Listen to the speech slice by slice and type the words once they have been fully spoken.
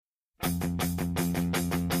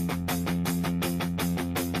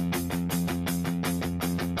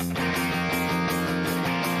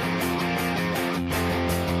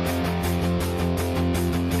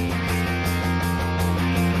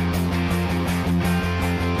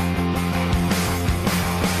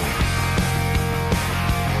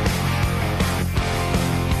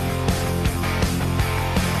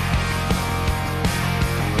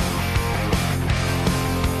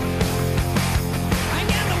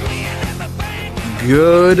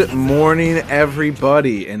Good morning,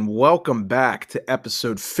 everybody, and welcome back to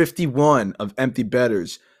episode 51 of Empty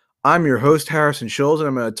Betters. I'm your host, Harrison Scholes, and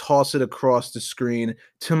I'm going to toss it across the screen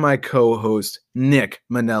to my co-host, Nick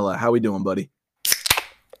Manella. How we doing, buddy?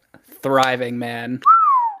 Thriving, man.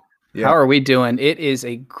 Yeah. How are we doing? It is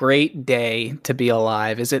a great day to be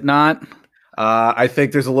alive, is it not? I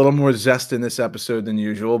think there's a little more zest in this episode than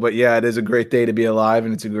usual, but yeah, it is a great day to be alive,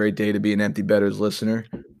 and it's a great day to be an Empty Betters listener.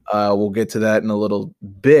 We'll get to that in a little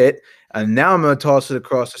bit. And now I'm going to toss it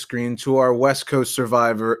across the screen to our West Coast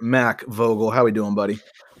survivor, Mac Vogel. How we doing, buddy?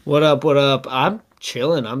 What up, what up? I'm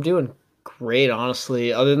chilling. I'm doing great,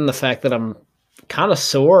 honestly, other than the fact that I'm kind of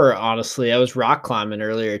sore, honestly. I was rock climbing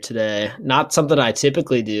earlier today. Not something I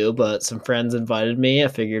typically do, but some friends invited me. I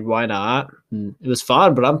figured, why not? And it was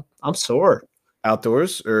fun, but I'm sore.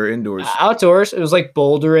 Outdoors or indoors? Outdoors. It was like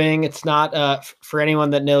bouldering. It's not for anyone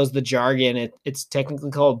that knows the jargon. It's technically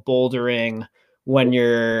called bouldering when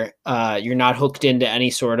you're not hooked into any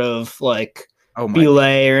sort of like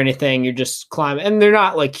belay or anything. You're just climbing, and they're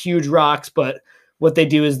not like huge rocks, but what they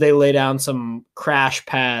do is they lay down some crash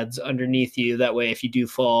pads underneath you. That way, if you do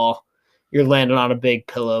fall, you're landing on a big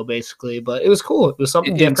pillow, basically. But it was cool. It was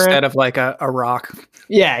something different. Instead of like a rock.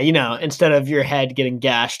 Yeah, instead of your head getting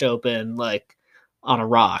gashed open, like on a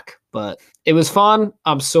rock. But it was fun.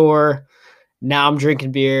 I'm sore. Now I'm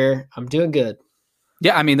drinking beer. I'm doing good.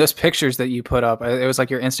 Yeah, I mean, those pictures that you put up, it was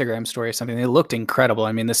like your Instagram story or something. They looked incredible.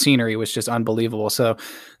 I mean, the scenery was just unbelievable. So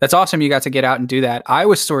that's awesome you got to get out and do that. I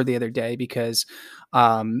was sore the other day because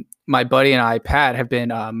my buddy and I, Pat, have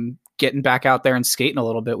been getting back out there and skating a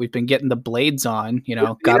little bit. We've been getting the blades on,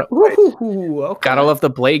 gotta love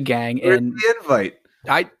the blade gang. Where's and the invite?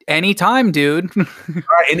 Anytime, dude. All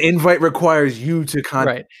right, an invite requires you to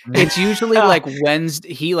contact. Right. It's usually like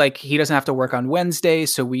Wednesday. He doesn't have to work on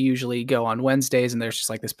Wednesdays, so we usually go on Wednesdays, and there's just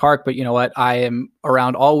like this park. But you know what? I am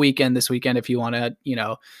around all weekend this weekend. If you want to,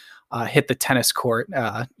 hit the tennis court,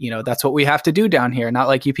 that's what we have to do down here. Not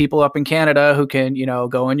like you people up in Canada who can,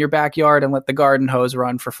 go in your backyard and let the garden hose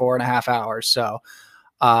run for 4.5 hours. So,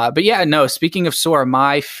 but yeah, no. Speaking of sore,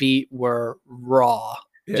 my feet were raw.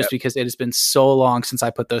 Just because it has been so long since I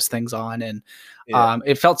put those things on, and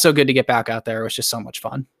it felt so good to get back out there. It was just so much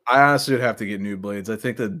fun. I honestly would have to get new blades. I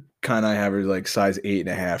think the kind I have are like size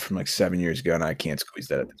 8.5 from like 7 years ago, and I can't squeeze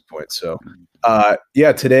that at this point. So,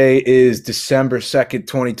 today is December 2nd,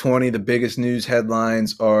 2020. The biggest news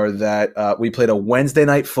headlines are that we played a Wednesday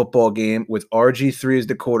night football game with RG3 as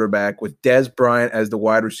the quarterback, with Dez Bryant as the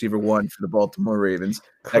wide receiver 1 for the Baltimore Ravens.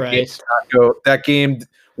 That game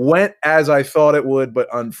went as I thought it would, but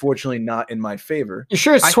unfortunately not in my favor. You're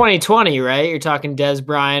sure it's 2020, right? You're talking Dez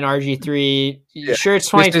Bryant, RG3. You sure it's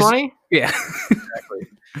 2020? Yeah. Exactly.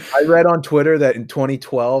 I read on Twitter that in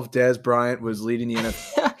 2012, Dez Bryant was leading the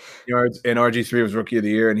NFL yards and RG3 was Rookie of the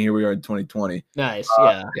Year, and here we are in 2020. Nice,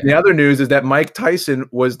 yeah. The other news is that Mike Tyson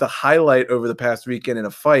was the highlight over the past weekend in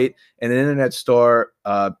a fight, and an internet star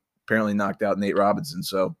apparently knocked out Nate Robinson.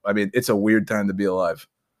 So, I mean, it's a weird time to be alive.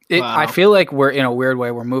 Wow. I feel like we're in a weird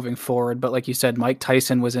way. We're moving forward, but like you said, Mike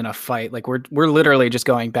Tyson was in a fight. Like we're literally just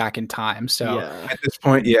going back in time. So at this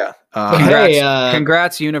point, yeah.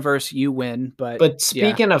 Congrats, universe, you win. But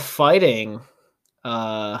speaking of fighting,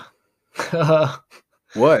 what?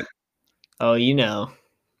 Oh, what? Are you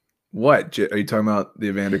talking about the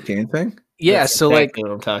Evander Kane thing? Yeah. That's so exactly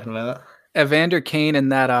what I'm talking about. Evander Kane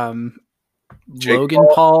and that Jake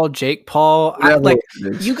Paul.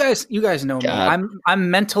 You guys know God. me.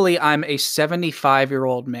 I'm mentally a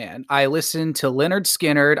 75-year-old man. I listen to Leonard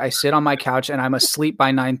Skinner. I sit on my couch and I'm asleep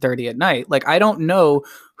by 9:30 at night. Like I don't know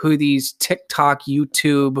who these TikTok,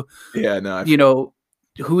 YouTube,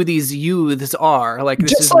 who these youths are. Like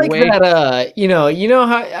this just is like way- that.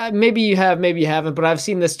 How maybe you have, maybe you haven't, but I've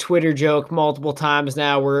seen this Twitter joke multiple times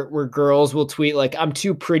now where girls will tweet like, "I'm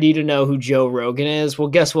too pretty to know who Joe Rogan is." Well,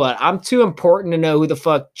 guess what? I'm too important to know who the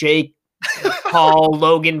fuck Jake Paul,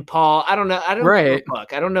 Logan Paul. I don't know. I don't give a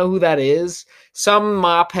fuck. I don't know who that is. Some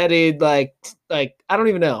mop-headed like I don't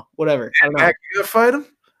even know. Whatever. I don't know. You gonna fight him?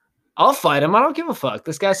 I'll fight him. I don't give a fuck.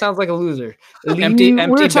 This guy sounds like a loser. Empty we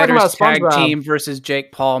were talking Betters about tag SpongeBob. Team versus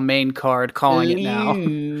Jake Paul main card. Calling it now.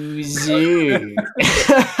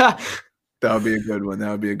 That would be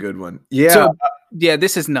a good one. Yeah. So,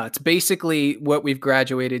 this is nuts. Basically, what we've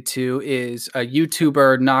graduated to is a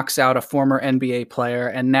YouTuber knocks out a former NBA player,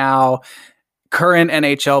 and now current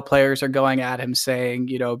NHL players are going at him saying,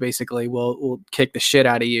 basically, we'll kick the shit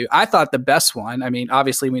out of you. I thought the best one, I mean,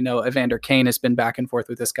 obviously we know Evander Kane has been back and forth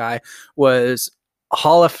with this guy, was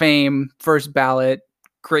Hall of Fame, first ballot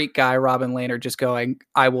great guy, Robin Lehner, just going,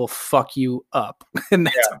 "I will fuck you up," and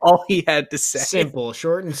that's all he had to say. Simple,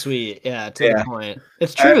 short and sweet. Yeah, to the point.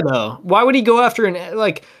 It's true though. Why would he go after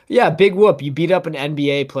big whoop? You beat up an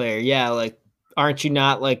NBA player. Yeah, like, aren't you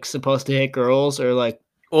not like supposed to hit girls or like?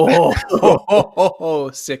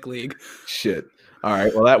 Sick league. Shit. All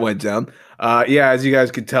right. Well, that went down. As you guys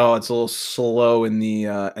could tell, it's a little slow in the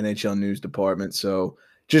NHL news department. So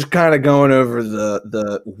just kind of going over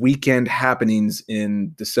the weekend happenings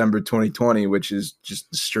in December 2020, which is just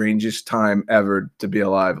the strangest time ever to be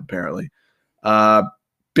alive, apparently.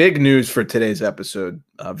 Big news for today's episode.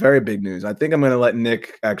 Very big news. I think I'm going to let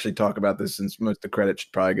Nick actually talk about this since most of the credit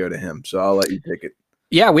should probably go to him. So I'll let you take it.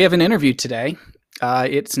 Yeah, we have an interview today.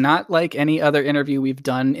 It's not like any other interview we've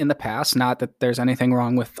done in the past. Not that there's anything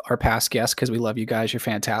wrong with our past guests, because we love you guys. You're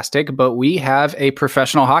fantastic. But we have a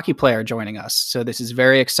professional hockey player joining us. So this is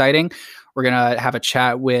very exciting. We're going to have a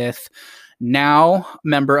chat with now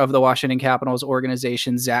member of the Washington Capitals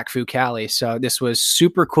organization, Zach Fucale. So this was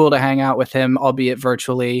super cool to hang out with him, albeit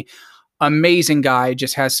virtually. Amazing guy,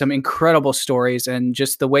 just has some incredible stories, and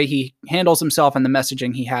just the way he handles himself and the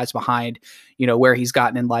messaging he has behind, where he's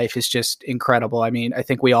gotten in life is just incredible. I mean, I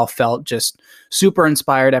think we all felt just super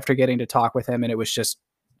inspired after getting to talk with him, and it was just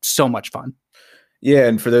so much fun. Yeah,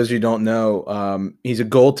 and for those of you who don't know, he's a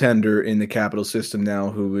goaltender in the Capital system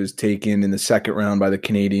now who was taken in the second round by the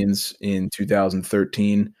Canadiens in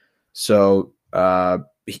 2013. So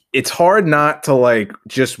it's hard not to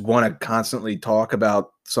just want to constantly talk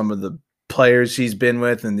about some of the players he's been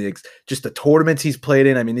with and just the tournaments he's played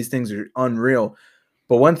in. I mean, these things are unreal.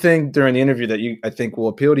 But one thing during the interview that I think will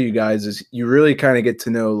appeal to you guys is you really kind of get to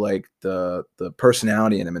know the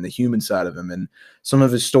personality in him and the human side of him, and some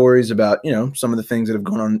of his stories about some of the things that have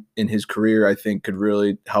gone on in his career. I think could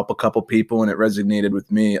really help a couple people, and it resonated with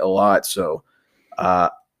me a lot. So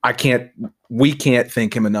we can't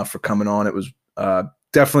thank him enough for coming on. It was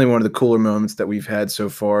definitely one of the cooler moments that we've had so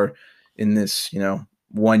far in this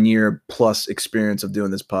 1 year plus experience of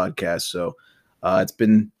doing this podcast. So it's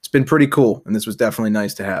been pretty cool, and this was definitely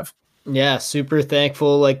nice to have. Yeah, super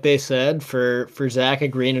thankful, like they said, for Zach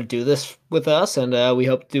agreeing to do this with us, and we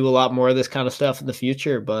hope to do a lot more of this kind of stuff in the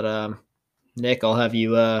future. But Nick, I'll have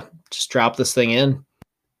you just drop this thing in.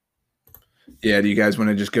 Yeah, do you guys want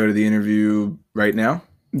to just go to the interview right now?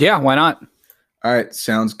 Yeah, why not? All right,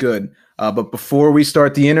 sounds good. But before we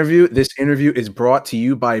start the interview, this interview is brought to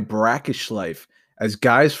you by Brackish Life. As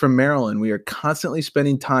guys from Maryland, we are constantly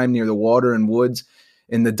spending time near the water and woods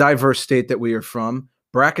in the diverse state that we are from.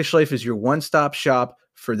 Brackish Life is your one-stop shop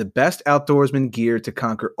for the best outdoorsman gear to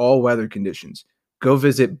conquer all weather conditions. Go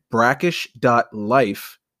visit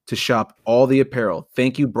brackish.life to shop all the apparel.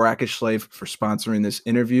 Thank you, Brackish Life, for sponsoring this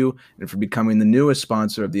interview and for becoming the newest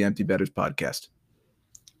sponsor of the Empty Betters podcast.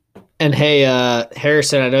 And hey,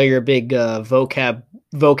 Harrison, I know you're a big vocab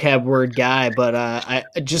word guy, but I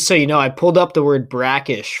just so you know, I pulled up the word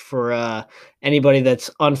brackish for anybody that's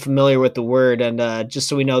unfamiliar with the word, and just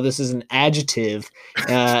so we know, this is an adjective.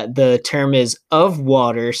 The term is of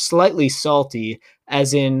water, slightly salty,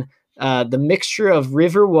 as in the mixture of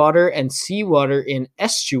river water and seawater in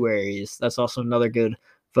estuaries. That's also another good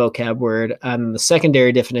vocab word. And the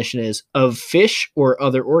secondary definition is of fish or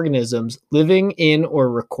other organisms living in or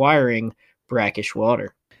requiring brackish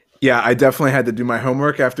water. Yeah, I definitely had to do my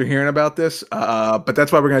homework after hearing about this, but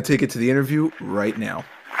that's why we're going to take it to the interview right now.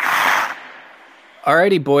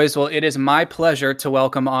 Alrighty, boys. Well, it is my pleasure to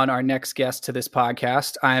welcome on our next guest to this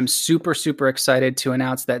podcast. I am super, super excited to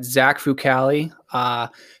announce that Zach Fucale,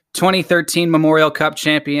 2013 Memorial Cup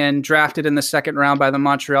champion, drafted in the second round by the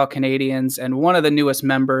Montreal Canadiens, and one of the newest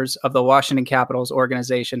members of the Washington Capitals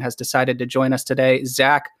organization, has decided to join us today.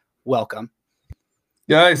 Zach, welcome.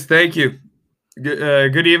 Guys, thank you.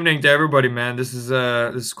 Good evening to everybody, man. This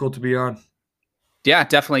is cool to be on. Yeah,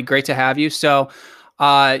 definitely great to have you. So,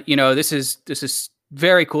 this is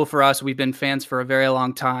very cool for us. We've been fans for a very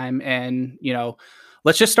long time, and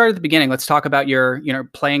let's just start at the beginning. Let's talk about your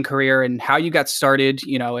playing career and how you got started,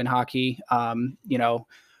 in hockey.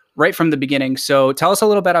 Right from the beginning. So, tell us a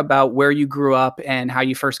little bit about where you grew up and how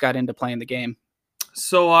you first got into playing the game.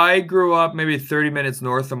 So, I grew up maybe 30 minutes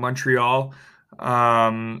north of Montreal.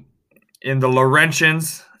 In the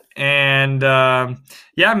Laurentians, and man,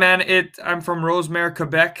 I'm from Rosemère,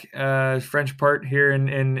 Quebec, French part here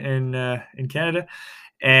in Canada,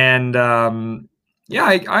 and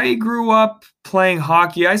I grew up playing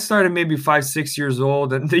hockey. I started maybe 5-6 years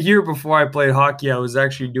old, and the year before I played hockey, I was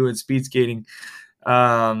actually doing speed skating.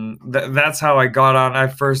 That's how I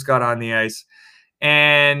first got on the ice,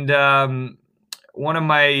 and one of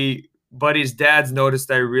my buddies' dads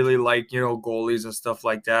noticed I really like, goalies and stuff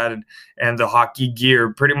like that, and the hockey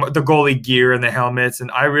gear, pretty much the goalie gear and the helmets.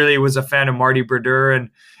 And I really was a fan of Marty Brodeur, and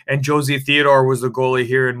Josie Theodore was the goalie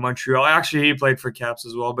here in Montreal. Actually, he played for Caps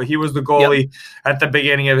as well, but he was the goalie at the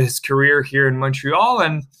beginning of his career here in Montreal.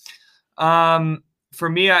 And for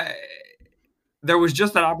me, there was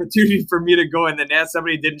just an opportunity for me to go in the net.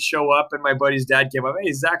 Somebody didn't show up, and my buddy's dad came up.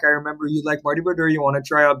 Hey, Zach, I remember you like Marty Brodeur. You want to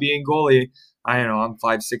try out being goalie? I don't know. I'm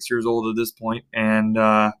 5-6 years old at this point. And,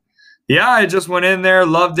 I just went in there,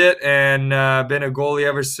 loved it, and been a goalie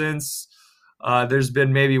ever since. There's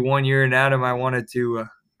been maybe 1 year in Adam I wanted to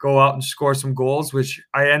go out and score some goals, which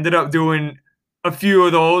I ended up doing a few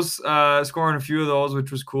of those, scoring a few of those,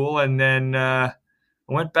 which was cool. And then I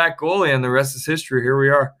went back goalie, and the rest is history. Here we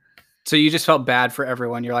are. So you just felt bad for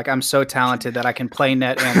everyone. You're like, I'm so talented that I can play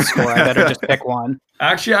net and score. I better just pick one.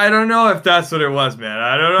 Actually, I don't know if that's what it was, man.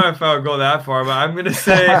 I don't know if I would go that far, but I'm gonna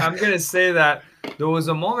say that there was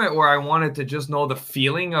a moment where I wanted to just know the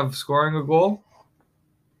feeling of scoring a goal.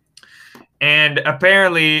 And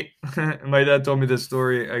apparently, my dad told me this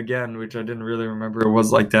story again, which I didn't really remember it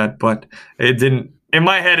was like that, but it didn't. In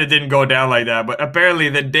my head, it didn't go down like that. But apparently,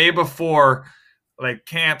 the day before, like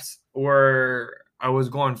camps where I was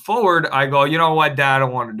going forward, I go, you know what, Dad, I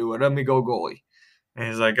don't want to do it. Let me go goalie. And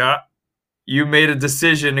he's like, you made a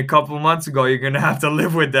decision a couple months ago. You're going to have to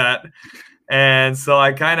live with that. And so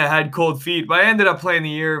I kind of had cold feet, but I ended up playing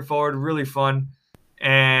the year forward, really fun.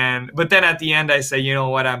 But then at the end, I say, you know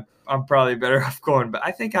what, I'm probably better off going, but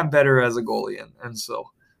I think I'm better as a goalie. And so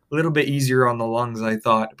a little bit easier on the lungs, I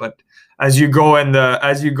thought. But as you go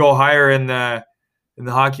higher in the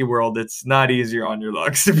hockey world, it's not easier on your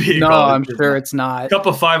lungs to be. No, I'm sure it's not. A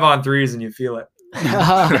couple 5-on-3s and you feel it.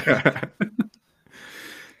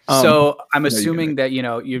 So I'm assuming that,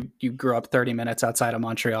 you grew up 30 minutes outside of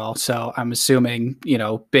Montreal. So I'm assuming,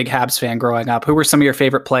 big Habs fan growing up. Who were some of your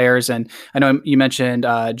favorite players? And I know you mentioned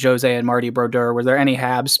Jose and Marty Brodeur. Were there any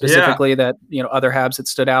Habs specifically that, other Habs that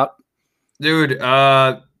stood out? Dude,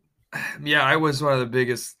 I was one of the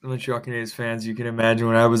biggest Montreal Canadiens fans you can imagine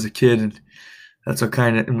when I was a kid. And that's what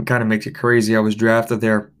kind of makes it crazy. I was drafted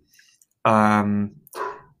there. I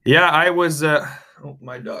was.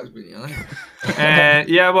 My dog's been yelling. And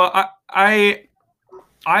I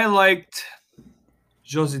liked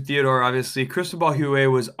Josie Theodore. Obviously, Cristobal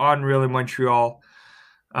Huet was unreal in Montreal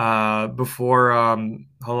before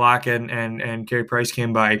Halak and Carey Price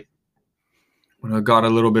came by when I got a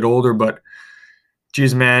little bit older. But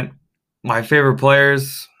geez, man, my favorite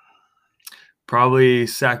players. Probably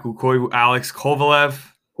Saku Koivu, Alex Kovalev.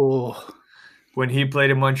 Oh, when he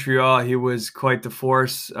played in Montreal, he was quite the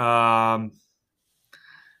force. I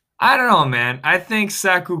don't know, man. I think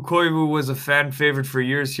Saku Koivu was a fan favorite for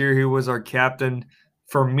years here. He was our captain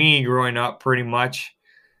for me growing up, pretty much.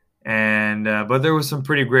 And but there was some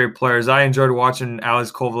pretty great players. I enjoyed watching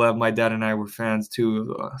Alex Kovalev. My dad and I were fans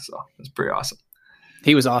too, so it was pretty awesome.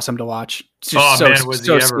 He was awesome to watch. Was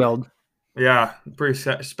so he skilled. Yeah, pretty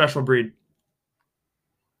special breed.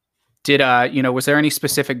 Did was there any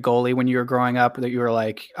specific goalie when you were growing up that you were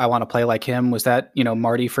like, I want to play like him? Was that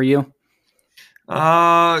Marty for you?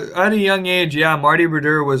 At a young age, yeah, Marty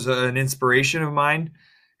Brodeur was an inspiration of mine,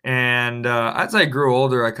 and as I grew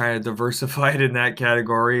older, I kind of diversified in that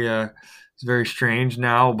category. It's very strange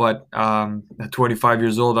now, but at 25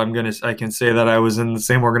 years old, I can say that I was in the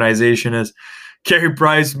same organization as Carey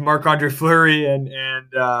Price, Marc-Andre Fleury,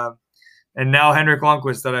 and now Henrik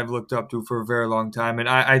Lundqvist that I've looked up to for a very long time. And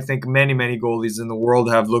I think many, many goalies in the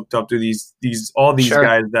world have looked up to these Sure.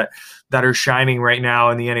 guys that are shining right now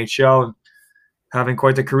in the NHL and having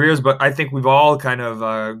quite the careers. But I think we've all kind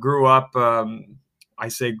of grew up. I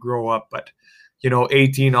say grow up, but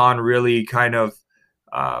 18 on, really kind of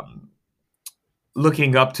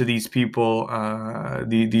looking up to these people,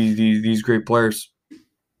 these great players.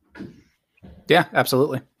 Yeah,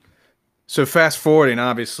 absolutely. So fast forwarding,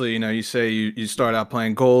 obviously, you say you start out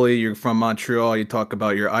playing goalie, you're from Montreal, you talk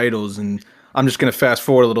about your idols, and I'm just going to fast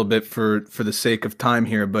forward a little bit for the sake of time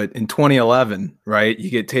here. But in 2011, right, you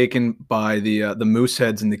get taken by the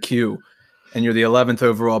Mooseheads in the Q, and you're the 11th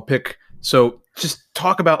overall pick. So just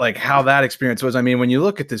talk about like how that experience was. I mean, when you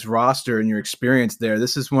look at this roster and your experience there,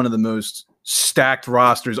 this is one of the most stacked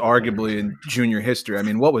rosters, arguably, in junior history. I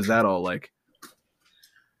mean, what was that all like?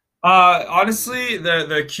 Honestly,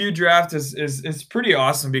 the Q draft is pretty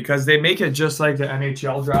awesome because they make it just like the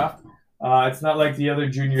NHL draft. It's not like the other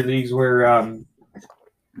junior leagues where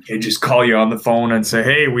they just call you on the phone and say,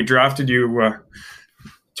 "Hey, we drafted you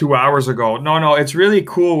 2 hours ago." No, it's really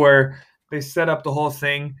cool where they set up the whole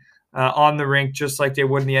thing on the rink just like they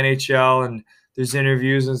would in the NHL, and there's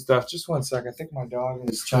interviews and stuff. Just 1 second. I think my dog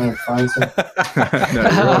is trying to find something.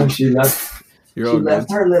 No, she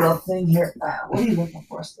left her little thing here. What are you looking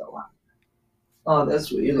for, Stella? Oh,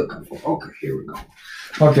 that's what you're looking for. Okay, here we go.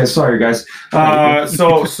 Okay, sorry guys.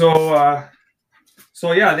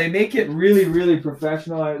 So yeah, they make it really, really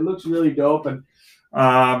professional. It looks really dope, and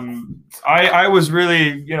I was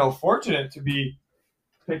really, fortunate to be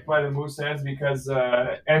picked by the Mooseheads because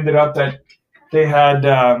ended up that they had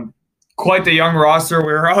quite the young roster.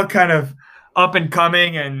 We were all kind of up and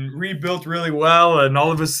coming and rebuilt really well, and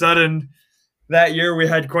all of a sudden that year we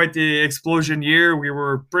had quite the explosion year. We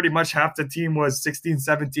were pretty much half the team was 16,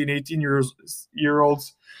 17,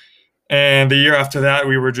 18-year-olds. And the year after that,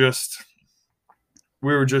 we were just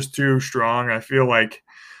too strong. I feel like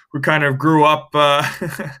we kind of grew up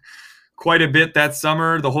quite a bit that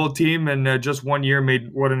summer, the whole team, and just 1 year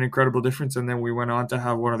made what an incredible difference. And then we went on to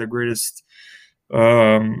have one of the greatest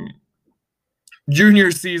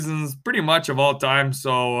junior seasons pretty much of all time.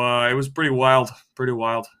 So it was pretty wild.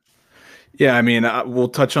 Yeah, I mean, we'll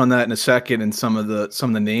touch on that in a second and some of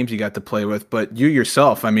the names you got to play with, but you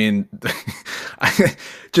yourself, I mean,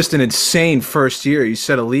 just an insane first year. You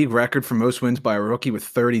set a league record for most wins by a rookie with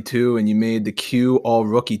 32, and you made the Q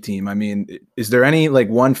all-rookie team. I mean, is there any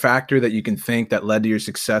one factor that you can think that led to your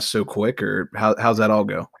success so quick, or how's that all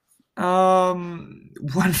go?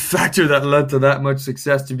 One factor that led to that much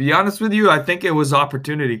success, to be honest with you, I think it was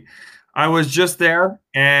opportunity. I was just there,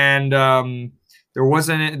 and there was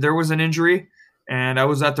an injury, and I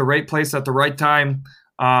was at the right place at the right time.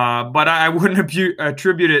 But I wouldn't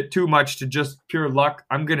attribute it too much to just pure luck.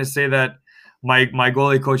 I'm going to say that my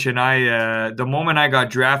goalie coach and I, the moment I got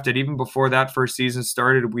drafted, even before that first season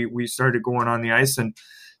started, we started going on the ice, and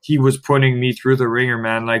he was putting me through the ringer,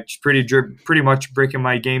 man, like pretty much breaking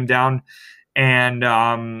my game down. And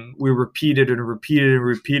we repeated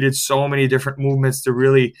so many different movements to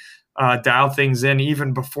really dial things in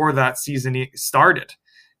even before that season started.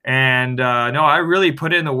 And no, I really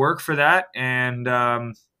put in the work for that, and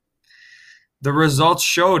the results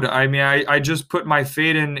showed. I mean, I just put my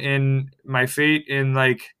fate in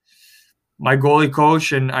like my goalie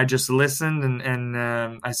coach, and I just listened, and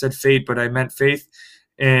I said fate, but I meant faith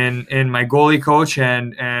in my goalie coach,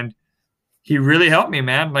 and he really helped me,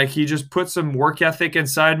 man. Like, he just put some work ethic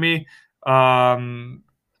inside me, and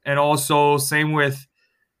also same with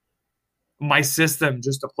my system,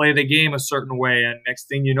 just to play the game a certain way. And next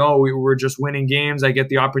thing you know, we were just winning games. I get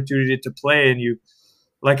the opportunity to play, and you,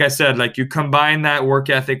 like I said, like, you combine that work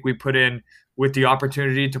ethic we put in with the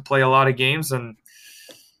opportunity to play a lot of games, and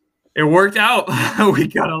it worked out. We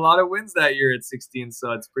got a lot of wins that year at 16,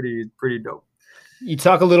 so it's pretty dope. You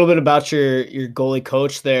talk a little bit about your goalie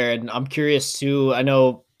coach there, and I'm curious too. I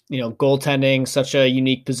know, goaltending, such a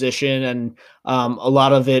unique position, and a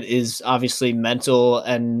lot of it is obviously mental.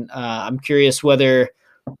 And I'm curious whether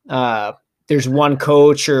there's one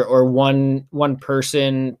coach or one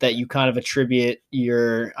person that you kind of attribute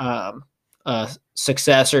your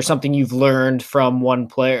success or something you've learned from one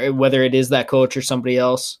player, whether it is that coach or somebody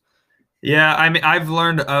else. Yeah, I mean, I've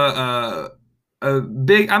learned a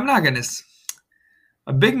big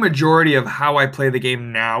majority of how I play the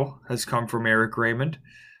game now has come from Eric Raymond,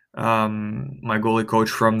 my goalie coach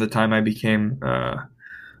from the time I became a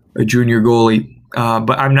junior goalie.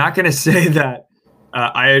 But I'm not going to say that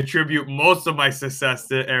I attribute most of my success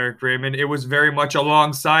to Eric Raymond. It was very much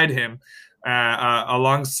alongside him,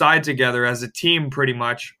 alongside together as a team, pretty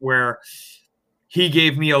much, where he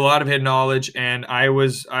gave me a lot of his knowledge, and I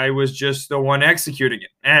was just the one executing it.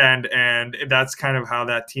 And that's kind of how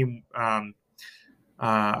that team kind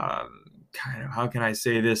of, how can I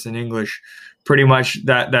say this in English? Pretty much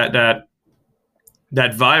that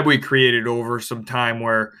vibe we created over some time,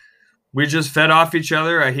 where we just fed off each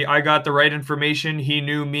other. I got the right information. He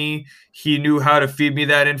knew me. He knew how to feed me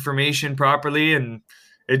that information properly, and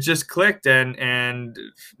it just clicked. And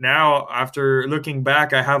now, after looking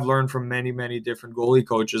back, I have learned from many, many different goalie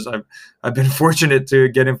coaches. I've been fortunate to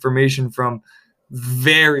get information from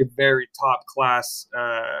very, very top class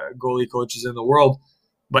goalie coaches in the world.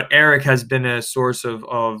 But Eric has been a source of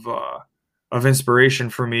inspiration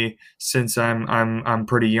for me since I'm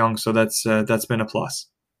pretty young. So that's been a plus.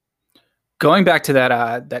 Going back to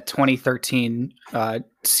that 2013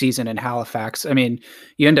 season in Halifax, I mean,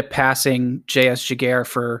 you end up passing J.S. Giguère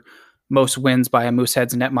for most wins by a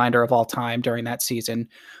Mooseheads netminder of all time during that season.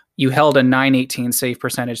 You held a .918 save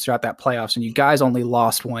percentage throughout that playoffs, and you guys only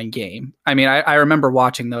lost one game. I mean, I remember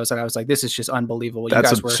watching those, and I was like, this is just unbelievable.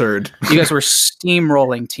 That's absurd. You guys were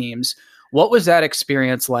steamrolling teams. What was that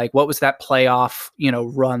experience like? What was that playoff,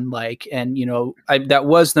 run like? And, that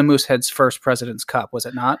was the Mooseheads' first President's Cup, was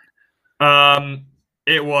it not?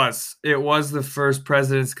 It was the first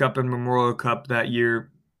President's Cup and Memorial Cup that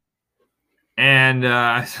year, and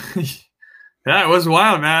that was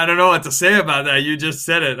wild, man. I don't know what to say about that. You just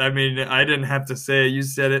said it. I mean, I didn't have to say it. You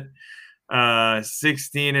said it.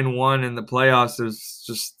 16-1 in the playoffs is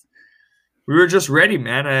just. We were just ready,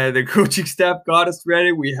 man. The coaching staff got us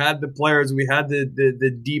ready. We had the players. We had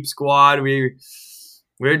the deep squad. We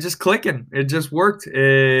were just clicking. It just worked.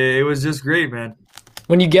 It was just great, man.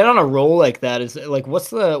 When you get on a roll like that, is like what's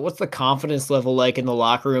the confidence level like in the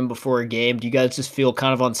locker room before a game? Do you guys just feel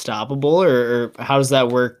kind of unstoppable, or how does that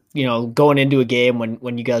work? You know, going into a game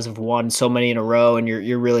when you guys have won so many in a row and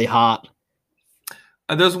you're really hot.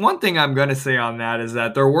 There's one thing I'm going to say on that is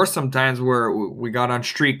that there were some times where we got on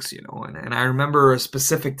streaks, you know, and I remember a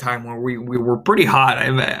specific time where we were pretty hot.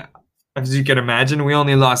 As you can imagine, we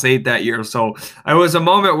only lost 8 that year. So it was a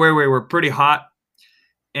moment where we were pretty hot,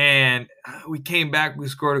 and we came back, we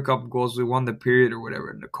scored a couple goals, we won the period or whatever,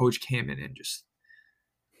 and the coach came in and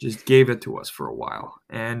just gave it to us for a while.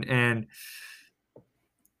 And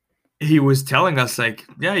he was telling us, like,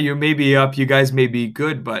 yeah, you may be up, you guys may be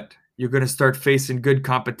good, but you're going to start facing good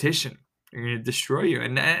competition. They're going to destroy you.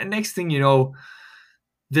 And next thing you know,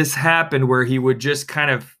 this happened where he would just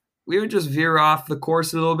we would just veer off the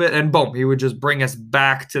course a little bit, and boom, he would just bring us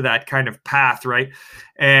back to that kind of path, right?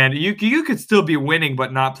 And you could still be winning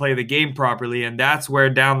but not play the game properly, and that's where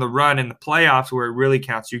down the run in the playoffs where it really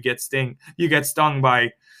counts, you get stung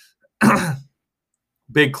by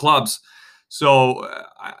big clubs. So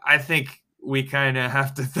I think we kind of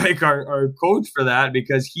have to thank our coach for that,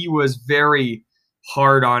 because he was very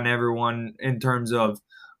hard on everyone in terms of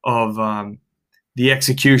the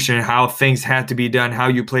execution, how things had to be done, how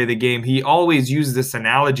you play the game. He always used this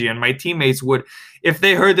analogy, and my teammates would, if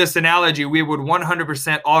they heard this analogy, we would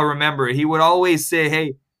 100% all remember it. He would always say,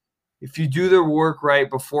 hey, if you do the work right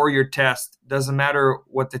before your test, doesn't matter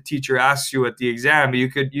what the teacher asks you at the exam, you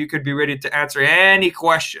could be ready to answer any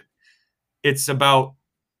question. It's about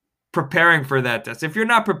preparing for that test. If you're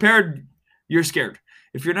not prepared, you're scared.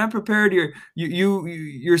 If you're not prepared,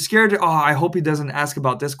 you're scared. Oh, I hope he doesn't ask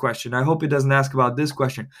about this question. I hope he doesn't ask about this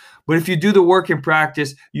question. But if you do the work in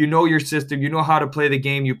practice, you know your system, you know how to play the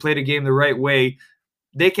game, you play the game the right way,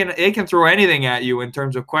 they can throw anything at you in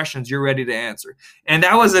terms of questions you're ready to answer. And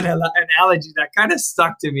that was an analogy that kind of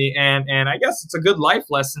stuck to me, and I guess it's a good life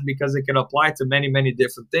lesson because it can apply to many, many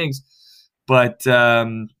different things. But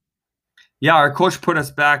yeah, our coach put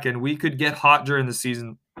us back, and we could get hot during the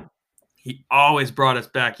season. He always brought us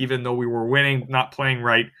back, even though we were winning, not playing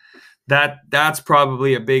right. That's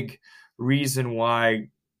probably a big reason why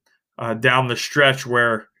down the stretch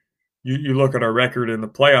where you look at our record in the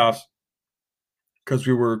playoffs, because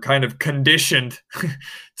we were kind of conditioned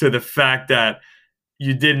to the fact that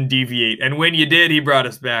you didn't deviate. And when you did, he brought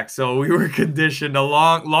us back. So we were conditioned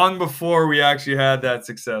long before we actually had that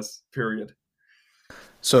success, period.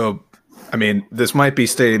 So, I mean, this might be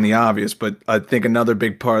stating the obvious, but I think another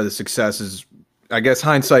big part of the success is, I guess,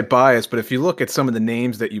 hindsight bias. But if you look at some of the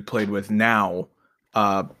names that you played with now,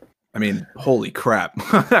 I mean, holy crap.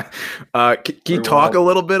 Can you talk a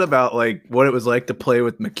little bit about like what it was like to play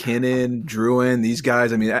with McKinnon, Drouin, these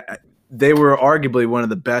guys? I mean, they were arguably one of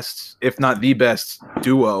the best, if not the best,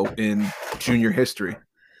 duo in junior history.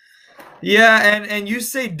 Yeah, and you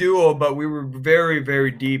say duo, but we were very,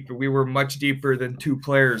 very deep. We were much deeper than two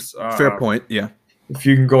players. Fair point, yeah. If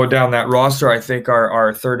you can go down that roster, I think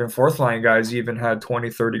our third and fourth line guys even had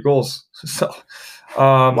 20, 30 goals. So,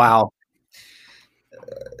 wow.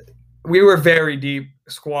 We were very deep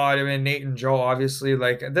squad. I mean, Nate and Joe, obviously.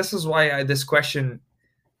 Like, this is why this question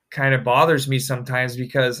kind of bothers me sometimes,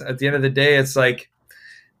 because at the end of the day, it's like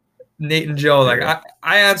Nate and Joe, like,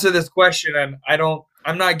 I answer this question and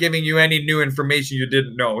I'm not giving you any new information you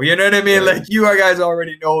didn't know. You know what I mean? Like, you guys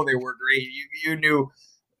already know they were great. You knew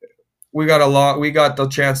we got the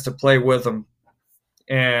chance to play with them,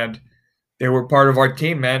 and they were part of our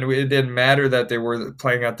team, man. It didn't matter that they were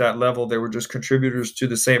playing at that level. They were just contributors to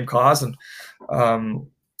the same cause. And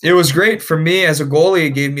it was great for me as a goalie.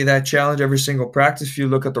 It gave me that challenge every single practice. If you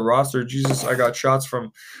look at the roster, Jesus, I got shots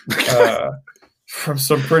from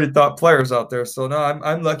some pretty top players out there. So no,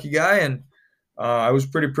 I'm lucky guy, and I was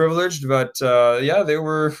pretty privileged. But yeah, they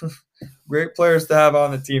were great players to have on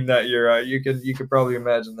the team that year. You could probably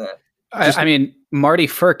imagine that. I mean, Marty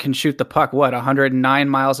Furk can shoot the puck, 109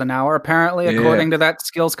 miles an hour, apparently, according to that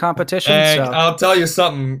skills competition. And so. I'll tell you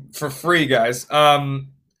something for free, guys.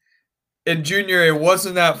 In junior, it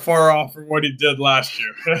wasn't that far off from what he did last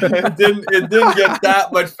year. It didn't get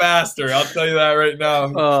that much faster. I'll tell you that right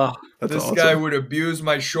now. This awesome. Guy would abuse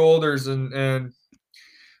my shoulders, and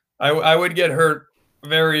I would get hurt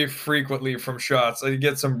very frequently from shots. I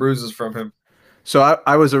get some bruises from him. So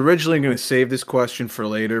I was originally going to save this question for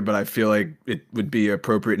later, but I feel like it would be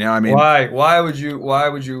appropriate now. I mean, why would you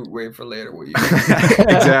wait for later?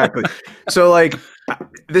 Exactly. So like,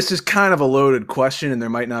 this is kind of a loaded question, and there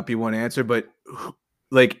might not be one answer, but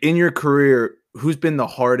like in your career, who's been the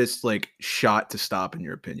hardest like shot to stop in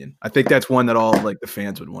your opinion? I think that's one that all like the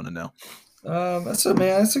fans would want to know. That's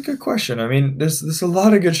a good question. I mean, there's a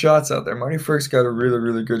lot of good shots out there. Marty Frick's got a really,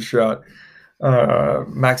 really good shot.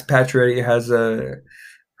 Max Pacioretty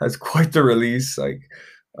has quite the release. Like,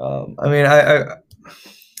 I mean, I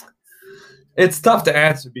it's tough to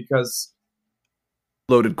answer because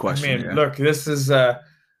loaded question. I mean, look, this is now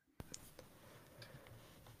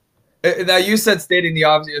you said stating the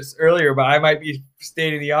obvious earlier, but I might be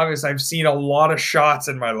stating the obvious. I've seen a lot of shots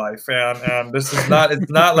in my life, and this is not.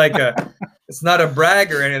 It's not like it's not a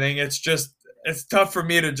brag or anything. It's just. It's tough for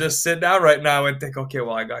me to just sit down right now and think, okay,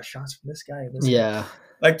 well, I got shots from this guy and this guy.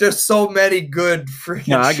 Like, there's so many good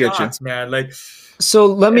freaking shots, man. Like, so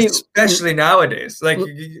let me, especially nowadays, like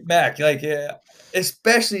Mac, like,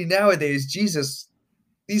 especially nowadays, Jesus,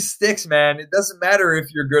 these sticks, man. It doesn't matter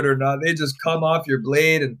if you're good or not; they just come off your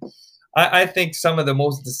blade, and I think some of the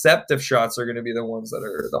most deceptive shots are going to be the ones that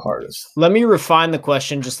are the hardest. Let me refine the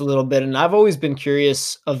question just a little bit, and I've always been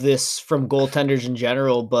curious of this from goaltenders in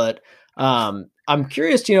general, but. I'm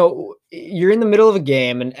curious, you're in the middle of a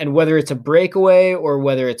game and whether it's a breakaway or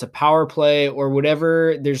whether it's a power play or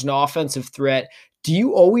whatever, there's an offensive threat. Do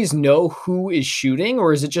you always know who is shooting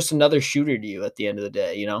or is it just another shooter to you at the end of the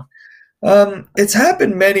day, It's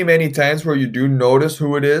happened many, many times where you do notice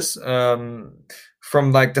who it is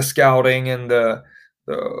from like the scouting and the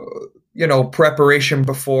preparation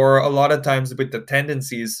before. A lot of times with the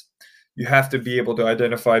tendencies, you have to be able to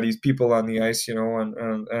identify these people on the ice,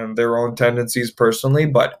 and their own tendencies personally.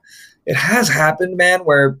 But it has happened, man,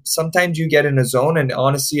 where sometimes you get in a zone and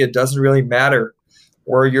honestly, it doesn't really matter,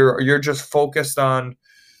 where you're just focused on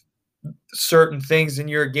certain things in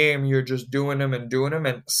your game. You're just doing them. And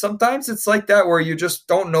sometimes it's like that where you just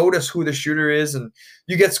don't notice who the shooter is and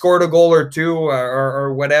you get scored a goal or two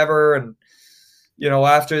or whatever. And,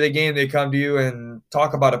 after the game, they come to you and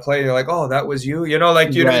talk about a play. You're like, oh, that was you. You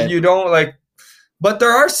don't like. But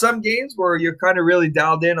there are some games where you're kind of really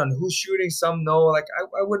dialed in on who's shooting. Some no. Like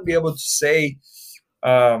I wouldn't be able to say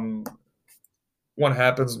one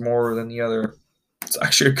happens more than the other. It's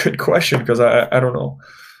actually a good question because I don't know.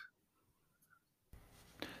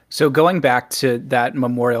 So going back to that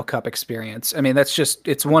Memorial Cup experience, I mean,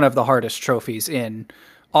 it's one of the hardest trophies in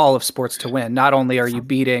all of sports to win. Not only are you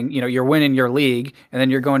beating, you're winning your league, and then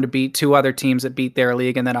you're going to beat two other teams that beat their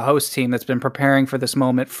league, and then a host team that's been preparing for this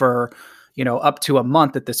moment for, up to a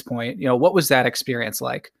month at this point. What was that experience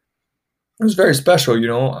like? It was very special,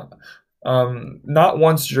 not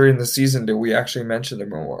once during the season did we actually mention the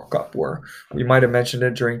Memorial Cup, where we might have mentioned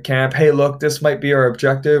it during camp. Hey, look, this might be our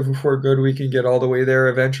objective. If we're good, we can get all the way there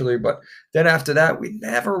eventually. But then after that, we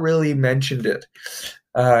never really mentioned it.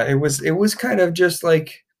 It was kind of just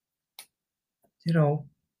like,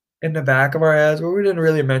 in the back of our heads where we didn't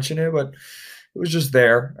really mention it, but it was just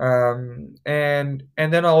there. And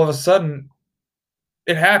then all of a sudden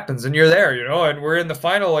it happens and you're there, and we're in the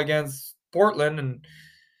final against Portland and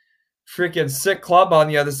freaking sick club on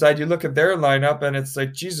the other side. You look at their lineup and it's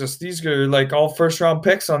like, Jesus, these are like all first round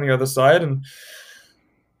picks on the other side. And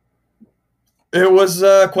it was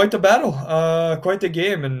quite the battle, quite the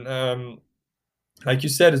game. And like you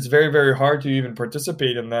said, it's very, very hard to even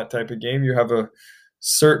participate in that type of game. You have a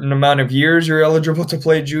certain amount of years you're eligible to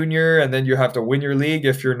play junior, and then you have to win your league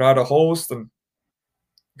if you're not a host, and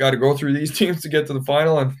got to go through these teams to get to the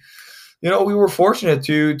final. And we were fortunate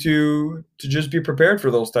to just be prepared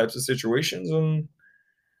for those types of situations. And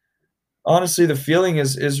honestly, the feeling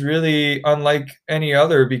is really unlike any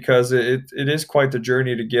other because it is quite the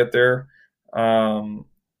journey to get there.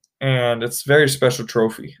 And it's a very special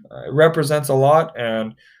trophy. It represents a lot.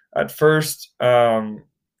 And at first, I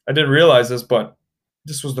didn't realize this, but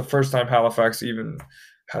this was the first time Halifax even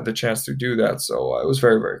had the chance to do that. So it was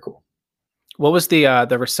very, very cool. What was the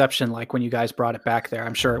reception like when you guys brought it back there?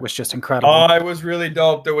 I'm sure it was just incredible. Oh, it was really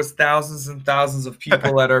dope. There was thousands and thousands of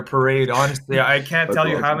people at our parade. Honestly, I can't tell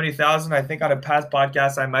you how many thousand. I think on a past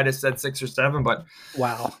podcast I might have said 6 or 7, but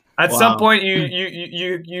wow. At some point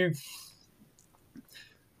you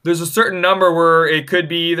there's a certain number where it could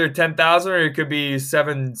be either 10,000 or it could be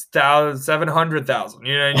 700,000.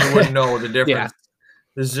 And you wouldn't know the difference. Yeah.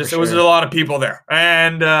 It was a lot of people there,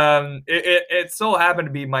 and it so happened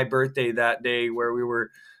to be my birthday that day where we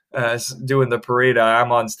were doing the parade.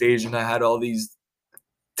 I'm on stage and I had all these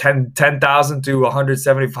 10,000 to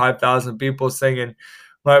 175,000 people singing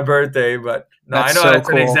my birthday. But no, I know that's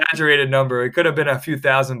an exaggerated number. It could have been a few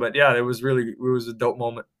thousand, but yeah, it was a dope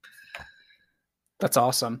moment. That's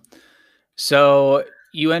awesome. So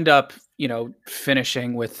you end up,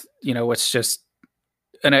 finishing with, what's just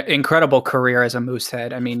an incredible career as a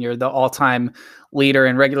Moosehead. I mean, you're the all-time leader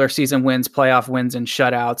in regular season wins, playoff wins, and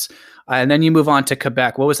shutouts. And then you move on to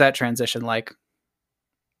Quebec. What was that transition like?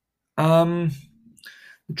 The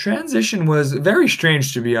transition was very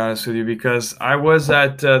strange, to be honest with you, because I was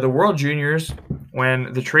at the World Juniors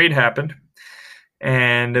when the trade happened.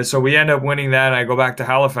 And so we end up winning that, and I go back to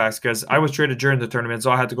Halifax because I was traded during the tournament,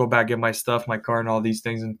 so I had to go back, get my stuff, my car, and all these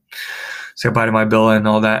things, and say bye to my bill and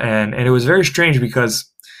all that. And it was very strange because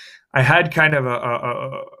I had kind of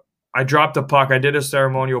I dropped a puck. I did a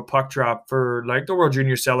ceremonial puck drop for like the World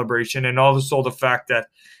Junior celebration, and also the fact that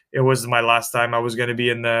it was my last time I was going to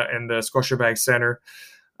be in the Scotiabank Center.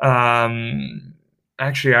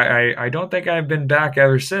 Actually, I don't think I've been back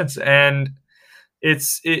ever since, and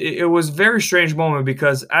it was a very strange moment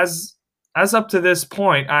because as up to this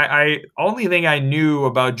point, I only thing I knew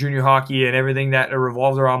about junior hockey and everything that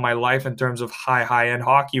revolved around my life in terms of high end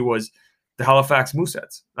hockey was the Halifax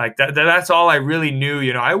Mooseheads. Like that's all I really knew.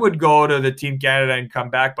 I would go to the Team Canada and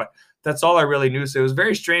come back, but that's all I really knew. So it was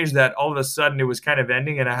very strange that all of a sudden it was kind of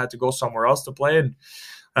ending and I had to go somewhere else to play and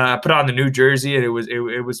put on the new jersey. And it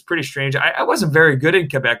was pretty strange. I wasn't very good in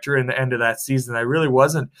Quebec during the end of that season. I really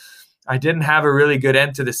wasn't. I didn't have a really good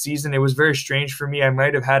end to the season. It was very strange for me. I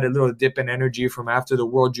might have had a little dip in energy from after the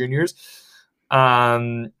World Juniors,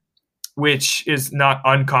 which is not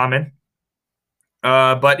uncommon.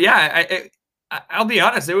 But yeah, I'll be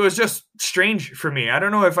honest. It was just strange for me. I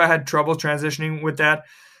don't know if I had trouble transitioning with that.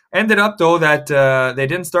 Ended up, though, that they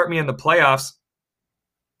didn't start me in the playoffs.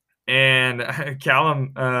 And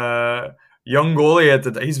Callum, young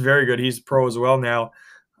goalie, he's very good. He's pro as well now.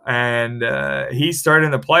 And he started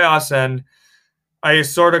in the playoffs, and I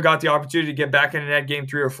sort of got the opportunity to get back in the net game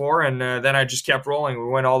 3 or 4, and then I just kept rolling. We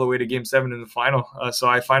went all the way to game 7 in the final. So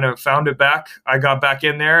I found it back. I got back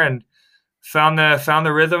in there and found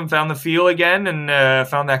the rhythm, found the feel again, and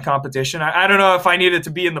found that competition. I don't know if I needed to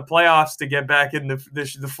be in the playoffs to get back in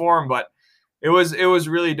the form, but it was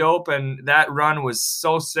really dope, and that run was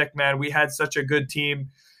so sick, man. We had such a good team.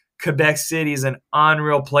 Quebec City is an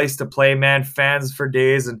unreal place to play, man. Fans for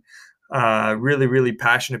days and really, really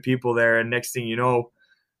passionate people there. And next thing you know,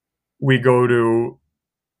 we go to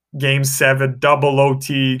game 7, double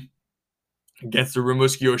OT against the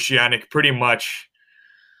Rimouski Oceanic, pretty much.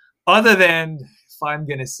 Other than, if I'm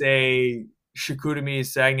going to say, Chicoutimi,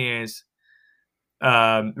 Saguenay's,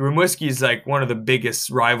 Rimouski is like one of the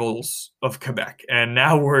biggest rivals of Quebec. And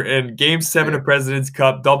now we're in game 7 of President's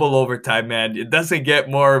Cup, double overtime, man. It doesn't get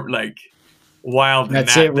more like wild than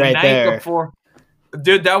That's that. it right there. Before,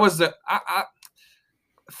 dude, that was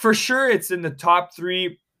for sure it's in the top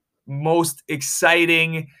 3 most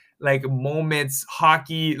exciting like moments,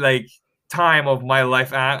 hockey, like time of my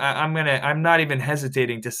life. I'm not even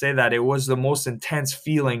hesitating to say that. It was the most intense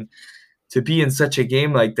feeling to be in such a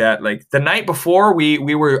game like that. Like the night before, we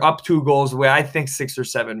were up 2 goals with I think 6 or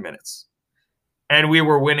 7 minutes, and we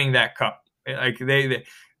were winning that cup. Like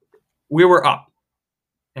we were up,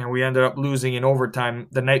 and we ended up losing in overtime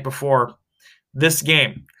the night before this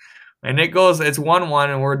game. And it's 1-1,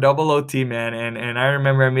 and we're double OT, man. And I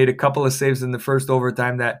remember I made a couple of saves in the first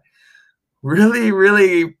overtime that really,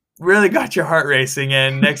 really, really got your heart racing.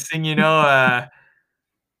 And next thing you know,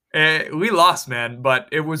 we lost, man, but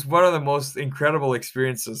it was one of the most incredible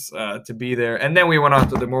experiences to be there. And then we went on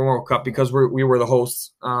to the Memorial Cup because we were the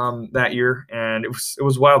hosts that year, and it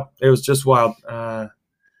was wild. It was just wild.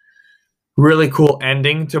 Really cool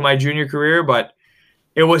ending to my junior career, but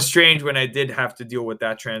it was strange when I did have to deal with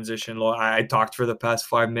that transition. I talked for the past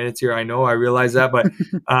 5 minutes here. I know, I realize that, but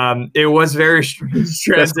it was very strange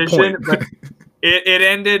transition. But it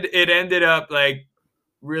ended up like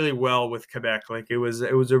really well with Quebec. Like it was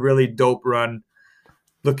a really dope run.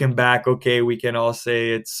 Looking back, okay, we can all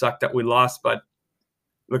say it sucked that we lost, but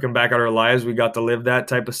looking back at our lives, we got to live that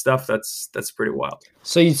type of stuff. That's pretty wild.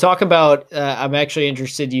 So you talk about, I'm actually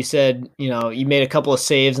interested. You said, you made a couple of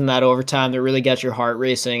saves in that overtime that really got your heart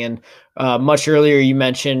racing. And much earlier you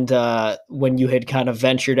mentioned when you had kind of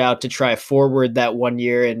ventured out to try forward that 1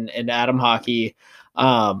 year in Atom hockey,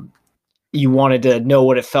 you wanted to know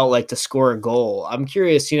what it felt like to score a goal. I'm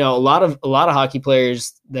curious, a lot of hockey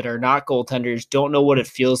players that are not goaltenders don't know what it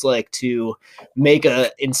feels like to make a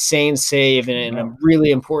insane save in a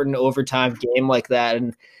really important overtime game like that.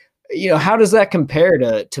 And how does that compare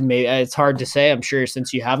to maybe, it's hard to say, I'm sure,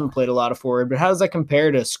 since you haven't played a lot of forward, but how does that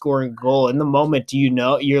compare to scoring a goal in the moment? Do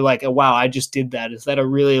you're like, oh, wow, I just did that. Is that a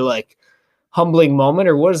really like humbling moment,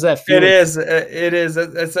 or what does that feel? It is.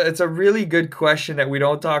 It's a really good question that we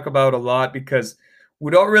don't talk about a lot, because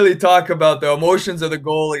we don't really talk about the emotions of the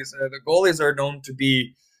goalies. The goalies are known to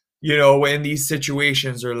be, in these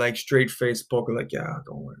situations, are like straight face poker, like, yeah,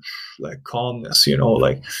 don't worry, like calmness,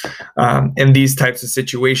 like in these types of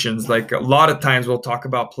situations. Like a lot of times we'll talk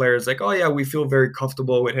about players like, oh yeah, we feel very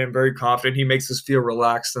comfortable with him, very confident. He makes us feel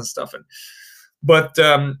relaxed and stuff. But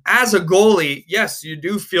as a goalie, yes, you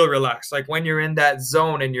do feel relaxed. Like when you're in that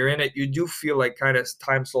zone and you're in it, you do feel like kind of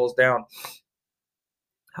time slows down.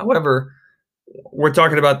 However, we're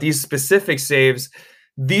talking about these specific saves.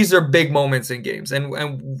 These are big moments in games, and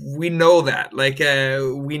we know that. Like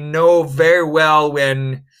we know very well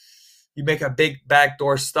when you make a big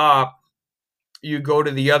backdoor stop, you go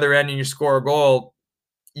to the other end and you score a goal.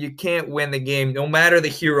 You can't win the game, no matter the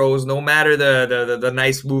heroes, no matter the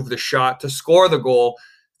nice move, the shot, to score the goal.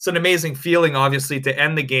 It's an amazing feeling, obviously, to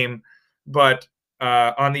end the game. But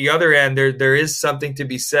on the other end, there is something to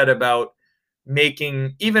be said about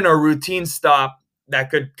making even a routine stop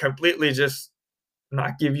that could completely just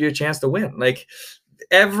not give you a chance to win. Like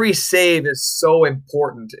every save is so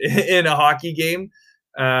important in a hockey game,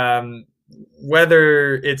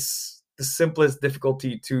 whether it's the simplest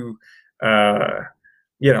difficulty to a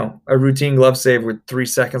routine glove save with 3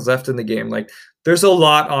 seconds left in the game. Like there's a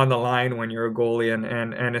lot on the line when you're a goalie,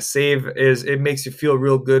 and a save it makes you feel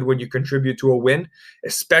real good when you contribute to a win,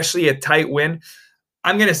 especially a tight win.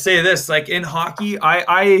 I'm going to say this, like in hockey,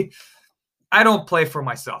 I don't play for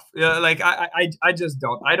myself. Like I just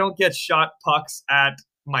don't. I don't get shot pucks at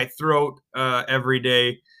my throat every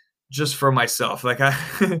day just for myself. Like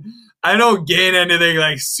I don't gain anything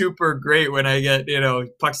like super great when I get,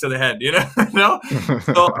 pucks to the head, no?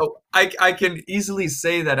 So I can easily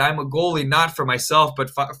say that I'm a goalie, not for myself, but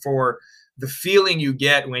for the feeling you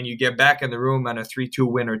get when you get back in the room on a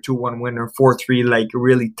 3-2 win or 2-1 win or 4-3, like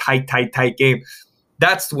really tight game.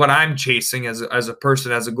 That's what I'm chasing as a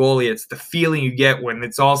person, as a goalie. It's the feeling you get when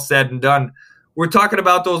it's all said and done. We're talking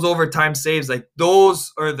about those overtime saves. Like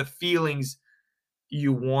those are the feelings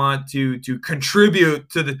you want to contribute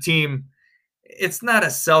to the team. It's not a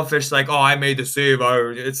selfish, like, oh, I made the save.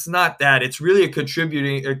 It's not that. It's really a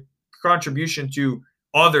contribution to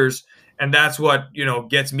others, and that's what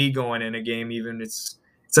gets me going in a game. Even it's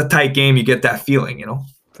a tight game, you get that feeling.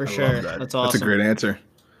 For sure. That's awesome. That's a great answer.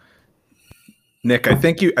 Nick, I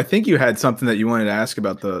think you had something that you wanted to ask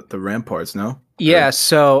about the Ramparts, no? Yeah,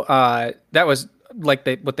 so that was like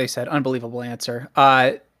what they said, unbelievable answer.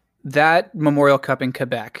 That Memorial Cup in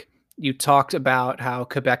Quebec, you talked about how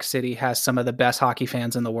Quebec City has some of the best hockey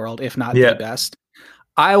fans in the world, if not the best.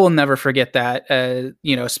 I will never forget that,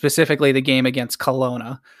 specifically the game against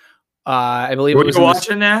Kelowna. I believe Were you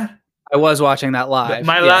watching that? I was watching that live.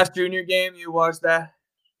 My last junior game, you watched that?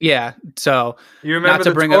 Yeah, so... You remember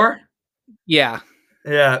the score? Yeah.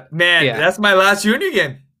 Yeah, man, that's my last junior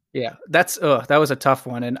game. Yeah, that was a tough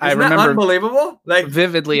one, and I remember unbelievable, like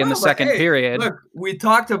vividly in the second period. Look, we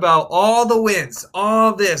talked about all the wins,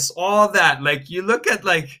 all this, all that. Like you look at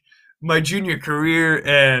like my junior career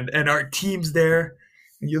and our teams there,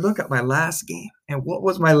 and you look at my last game, and what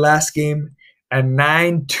was my last game? A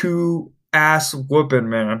 9-2 ass whooping,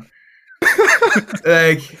 man.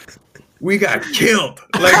 Like we got killed.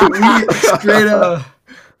 Like we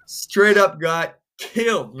straight up got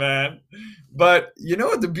killed, man. But you know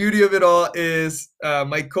what the beauty of it all is?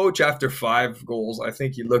 My coach, after 5 goals, I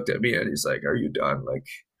think he looked at me and he's like, "Are you done?" Like,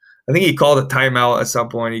 I think he called a timeout at some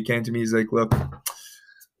point. He came to me. He's like, "Look,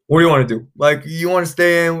 what do you want to do? Like, you want to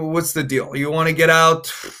stay in? What's the deal? You want to get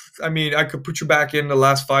out? I mean, I could put you back in the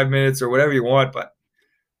last 5 minutes or whatever you want, but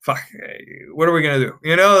fuck, what are we gonna do?"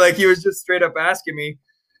 Like he was just straight up asking me,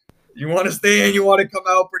 "You want to stay in? You want to come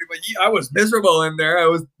out?" Pretty much. I was miserable in there. I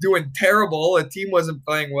was doing terrible. The team wasn't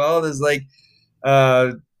playing well. There's like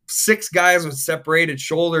 6 guys with separated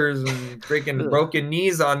shoulders and freaking broken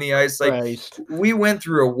knees on the ice. Like we went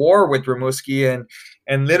through a war with Rimouski,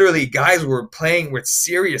 and literally guys were playing with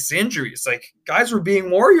serious injuries. Like guys were being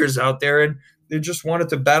warriors out there, and they just wanted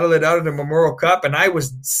to battle it out in the Memorial Cup. And I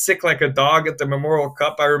was sick like a dog at the Memorial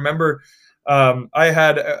Cup. I remember I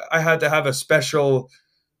had to have a special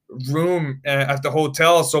room at the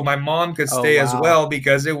hotel so my mom could stay as well,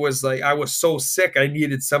 because it was like I was so sick. I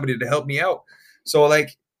needed somebody to help me out. So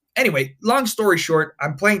like, anyway, long story short,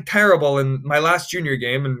 I'm playing terrible in my last junior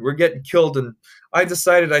game and we're getting killed. And I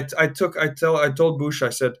decided I told Bush, I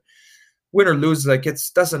said, win or lose, like it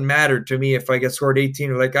doesn't matter to me if I get scored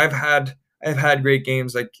 18. Like I've had I've had great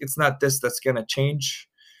games. Like, it's not this that's going to change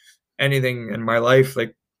anything in my life.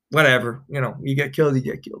 Like, whatever, you get killed,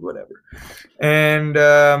 whatever. And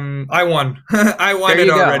I won. I won it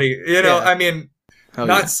already. I mean,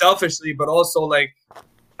 not selfishly, but also like,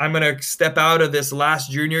 I'm going to step out of this last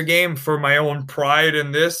junior game for my own pride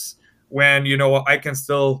in this when, I can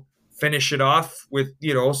still finish it off with,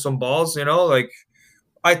 some balls, like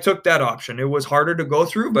I took that option. It was harder to go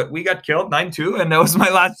through, but we got killed 9-2, and that was my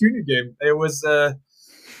last junior game. It was,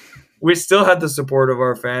 we still had the support of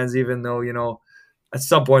our fans, even though, at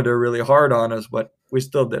some point they're really hard on us, but we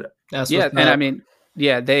still did it. And I mean,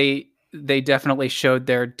 they definitely showed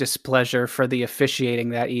their displeasure for the officiating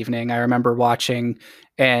that evening. I remember watching,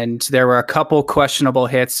 and there were a couple questionable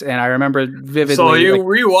hits, and I remember vividly. So you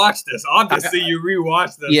rewatched this. Obviously, you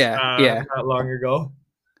rewatched this not long ago.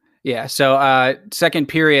 Yeah. So second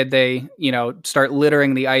period, they, start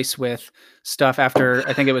littering the ice with stuff after,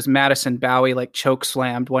 I think it was Madison Bowie, like choke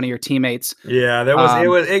slammed one of your teammates. Yeah,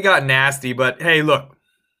 it got nasty, but hey, look.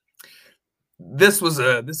 This was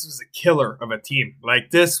a killer of a team.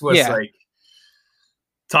 Like, this was like,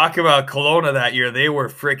 talk about Kelowna that year. They were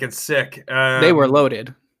freaking sick. They were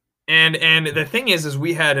loaded. And the thing is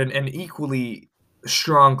we had an equally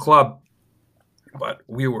strong club, but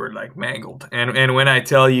we were like mangled. And when I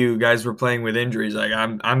tell you guys were playing with injuries, like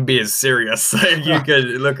I'm being serious. Like, you could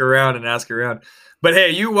look around and ask around. But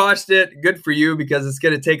hey, you watched it. Good for you, because it's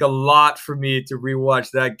going to take a lot for me to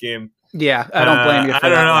rewatch that game. Yeah, I don't blame you for that. I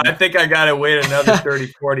don't know. One. I think I got to wait another 30,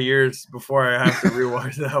 40 years before I have to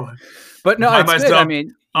rewatch that one. But no, it's good. I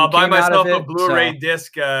mean, I'll buy myself a Blu-ray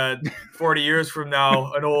disc 40 years from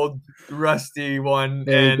now, an old rusty one.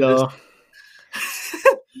 There you go.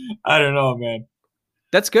 I don't know, man.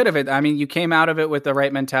 That's good of it. I mean, you came out of it with the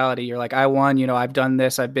right mentality. You're like, I won, I've done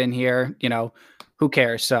this, I've been here, who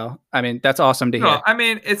cares? So, I mean, that's awesome to hear. No, I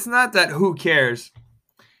mean, it's not that who cares.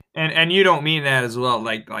 And you don't mean that as well,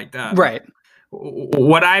 like that. Right.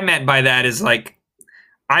 What I meant by that is, like,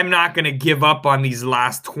 I'm not going to give up on these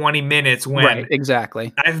last 20 minutes when right,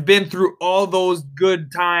 exactly. I've been through all those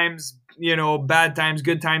good times, bad times,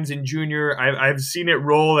 good times in junior. I've seen it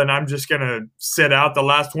roll, and I'm just going to sit out the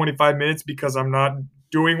last 25 minutes because I'm not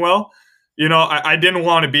doing well. I didn't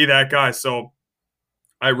want to be that guy. So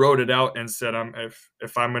I wrote it out and said,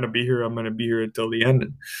 if I'm going to be here, I'm going to be here until the end.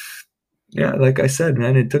 And yeah, like I said,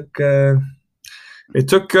 man, it took for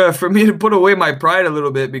me to put away my pride a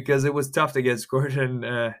little bit, because it was tough to get scored,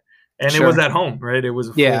 and Sure. It was at home, right? It was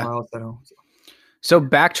a full house at home. So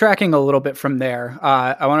backtracking a little bit from there,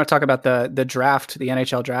 I want to talk about the draft, the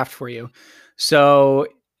NHL draft for you. So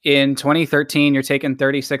in 2013, you're taken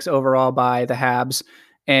 36 overall by the Habs,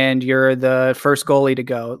 and you're the first goalie to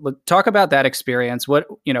go. Talk about that experience. What,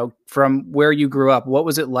 from where you grew up, what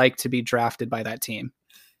was it like to be drafted by that team?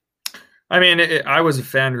 I mean, I was a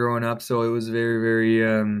fan growing up, so it was very,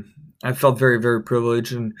 very, I felt very, very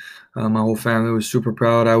privileged, and my whole family was super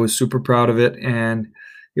proud. I was super proud of it, and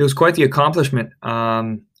it was quite the accomplishment.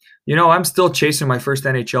 I'm still chasing my first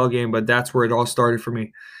NHL game, but that's where it all started for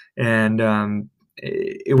me. And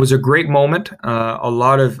it was a great moment. A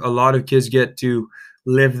lot of kids get to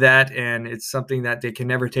live that, and it's something that they can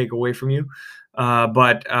never take away from you.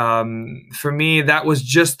 But for me, that was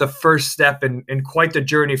just the first step in quite the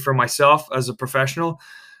journey for myself as a professional.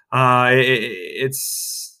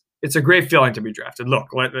 It's a great feeling to be drafted. Look,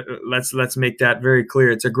 let's make that very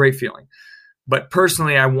clear. It's a great feeling. But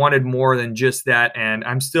personally, I wanted more than just that, and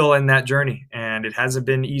I'm still in that journey. And it hasn't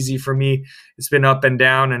been easy for me. It's been up and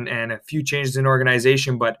down, and a few changes in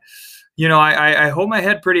organization. But I hold my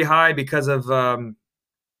head pretty high because of the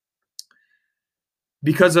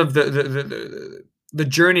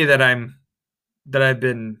journey that I've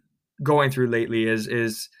been going through lately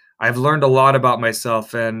is I've learned a lot about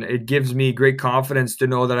myself, and it gives me great confidence to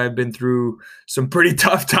know that I've been through some pretty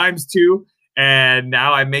tough times too. And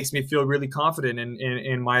now it makes me feel really confident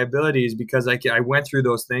in my abilities, because I went through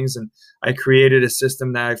those things, and I created a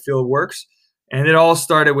system that I feel works. And it all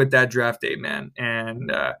started with that draft day, man.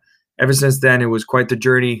 And ever since then, it was quite the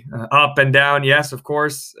journey, up and down. Yes, of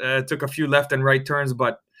course, took a few left and right turns,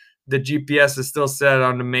 but the GPS is still set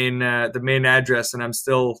on the main address, and I'm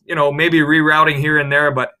still, maybe rerouting here and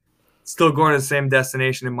there, but still going to the same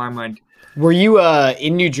destination in my mind. Were you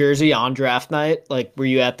in New Jersey on draft night? Like, were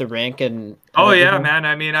you at the rink? And oh yeah, man.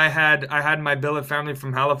 I mean, I had my billet family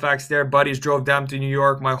from Halifax there. Buddies drove down to New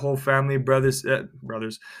York. My whole family, brothers,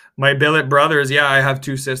 my billet brothers. Yeah, I have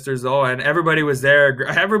two sisters though, and everybody was there.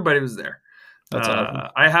 Everybody was there. That's awesome.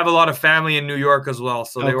 I have a lot of family in New York as well,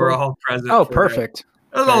 so they were all present. Oh, perfect.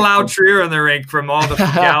 There's a loud cheer in the rink from all the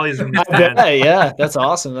Fucales in the stand. Yeah, that's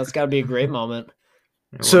awesome. That's got to be a great moment.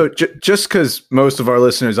 So just because most of our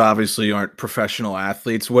listeners obviously aren't professional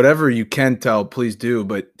athletes, whatever you can tell, please do.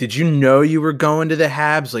 But did you know you were going to the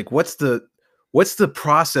Habs? Like, what's the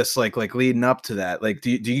process like leading up to that? Like,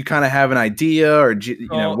 do you kind of have an idea, or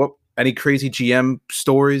what? Any crazy GM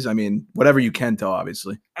stories? I mean, whatever you can tell,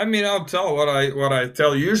 obviously. I mean, I'll tell what I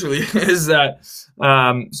tell usually is that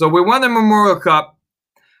so we won the Memorial Cup.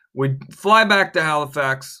 We fly back to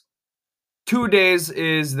Halifax. 2 days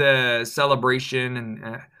is the celebration,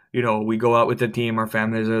 and we go out with the team. Our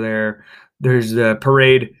families are there. There's the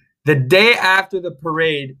parade. The day after the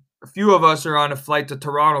parade, a few of us are on a flight to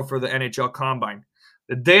Toronto for the NHL Combine.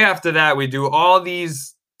 The day after that, we do all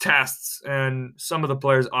these tests, and some of the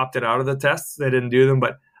players opted out of the tests. They didn't do them,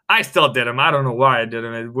 but I still did them. I don't know why I did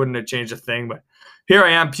them. It wouldn't have changed a thing, but here I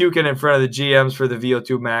am puking in front of the GMs for the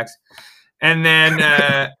VO2 max. And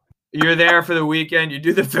then you're there for the weekend. You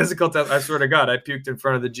do the physical test. I swear to God, I puked in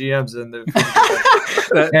front of the GMs and the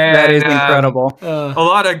that is incredible. A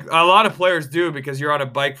lot of players do, because you're on a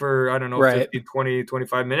bike for, I don't know, right. 50, 20,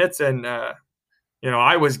 25 minutes. And,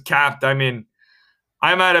 I was capped. I mean,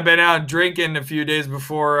 I might have been out drinking a few days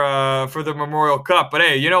before for the Memorial Cup, but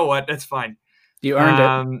hey, you know what? That's fine. You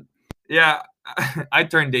earned it. Yeah, I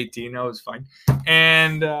turned 18. That was fine.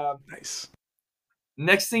 And nice.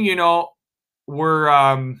 Next thing you know,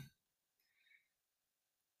 we're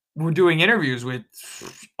doing interviews with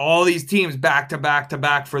all these teams back to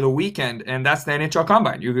back for the weekend, and that's the NHL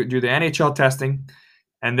Combine. You do the NHL testing,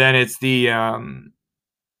 and then it's the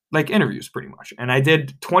interviews pretty much. And I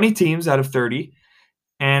did 20 teams out of 30.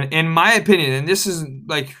 And in my opinion, and this is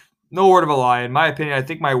like no word of a lie, in my opinion, I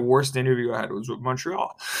think my worst interview I had was with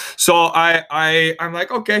Montreal. So I'm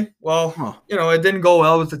like, okay, well, it didn't go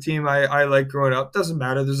well with the team I like growing up. Doesn't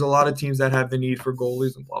matter. There's a lot of teams that have the need for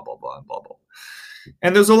goalies and blah, blah, blah, and blah, blah.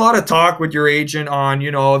 And there's a lot of talk with your agent on,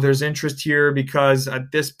 there's interest here because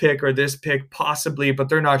at this pick or this pick possibly, but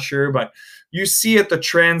they're not sure. But you see at the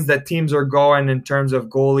trends that teams are going in terms of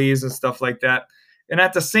goalies and stuff like that. And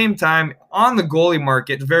at the same time, on the goalie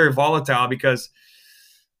market, it's very volatile, because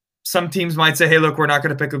some teams might say, hey, look, we're not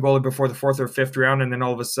going to pick a goalie before the 4th or 5th round. And then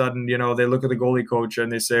all of a sudden, they look at the goalie coach and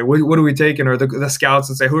they say, what are we taking? Or the scouts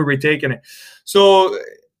and say, who are we taking it? So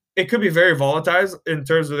it could be very volatile in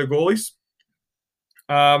terms of the goalies.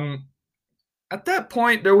 At that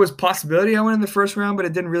point, there was possibility I went in the first round, but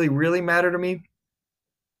it didn't really, really matter to me.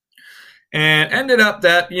 And ended up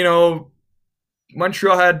that,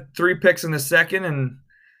 Montreal had 3 picks in the second and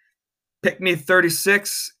picked me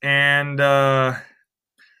 36. And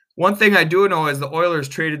one thing I do know is the Oilers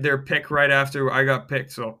traded their pick right after I got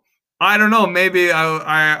picked. So I don't know. Maybe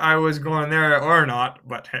I was going there or not.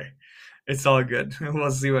 But hey, it's all good.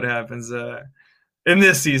 We'll see what happens in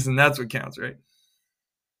this season. That's what counts, right?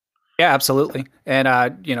 Yeah, absolutely. And,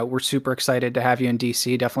 we're super excited to have you in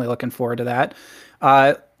DC. Definitely looking forward to that.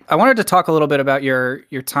 I wanted to talk a little bit about your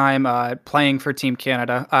time playing for Team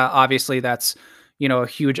Canada. Obviously, that's, a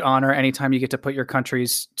huge honor. Anytime you get to put your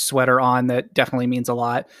country's sweater on, that definitely means a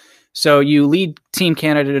lot. So you lead Team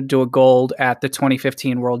Canada to a gold at the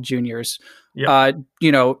 2015 World Juniors. Yep.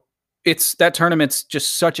 It's that tournament's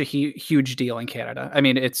just such a huge deal in Canada. I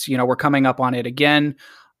mean, it's, we're coming up on it again.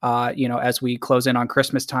 As we close in on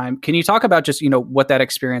Christmas time. Can you talk about just, what that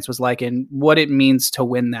experience was like and what it means to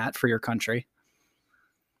win that for your country?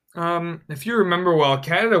 If you remember well,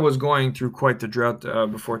 Canada was going through quite the drought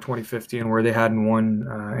before 2015, where they hadn't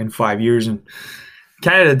won in 5 years. And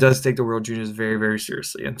Canada does take the World Juniors very, very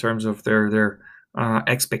seriously in terms of their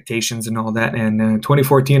expectations and all that. And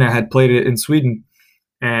 2014, I had played it in Sweden,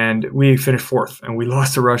 and we finished 4th, and we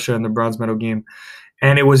lost to Russia in the bronze medal game.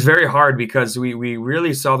 And it was very hard, because we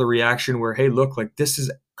really saw the reaction where, hey, look, like, this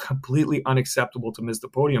is completely unacceptable to miss the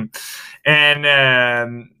podium.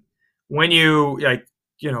 And when you,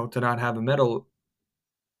 to not have a medal,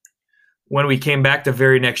 when we came back the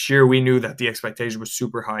very next year, we knew that the expectation was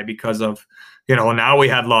super high because of, now we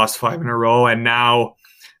had lost 5 in a row. And now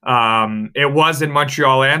it was in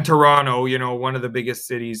Montreal and Toronto, one of the biggest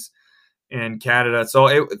cities in Canada.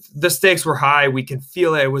 So the stakes were high. We can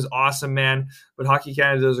feel it. It was awesome, man. But Hockey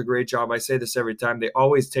Canada does a great job. I say this every time. They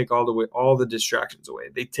always take all the distractions away.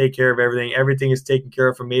 They take care of everything. Everything is taken care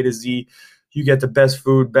of from A to Z. You get the best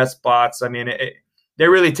food, best spots. I mean, they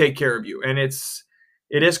really take care of you. And it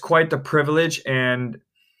is quite the privilege. And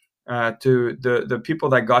to the people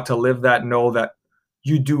that got to live that know that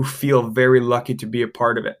you do feel very lucky to be a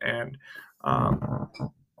part of it. And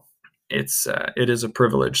it is a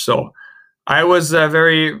privilege. So I was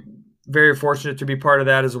very, very fortunate to be part of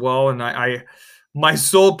that as well. And my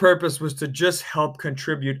sole purpose was to just help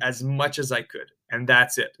contribute as much as I could. And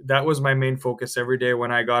that's it. That was my main focus every day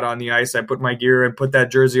when I got on the ice. I put my gear and put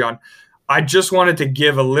that jersey on. I just wanted to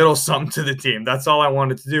give a little something to the team. That's all I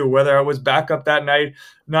wanted to do. Whether I was back up that night,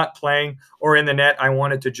 not playing, or in the net, I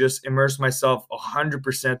wanted to just immerse myself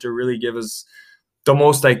 100% to really give us the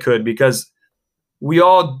most I could, because we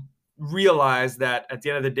all realize that at the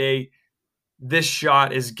end of the day, this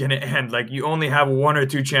shot is going to end. Like, you only have 1 or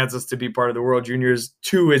 2 chances to be part of the World Juniors.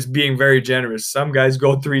 2 is being very generous. Some guys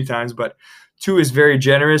go 3 times, but 2 is very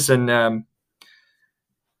generous, and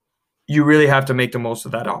you really have to make the most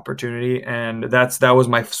of that opportunity. And that was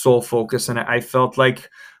my sole focus. And I felt like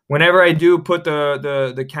whenever I do put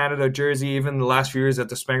the Canada jersey, even the last few years at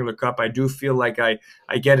the Spengler Cup, I do feel like I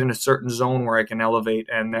get in a certain zone where I can elevate,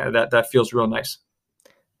 and that feels real nice.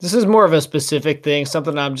 This is more of a specific thing,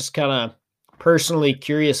 something I'm just kind of personally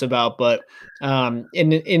curious about, but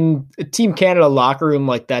in a Team Canada locker room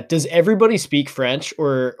like that, does everybody speak French,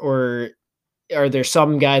 or are there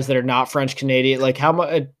some guys that are not French Canadian? Like, how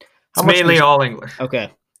much? It's mainly all English. Okay.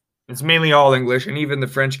 It's mainly all English, and even the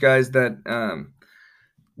French guys that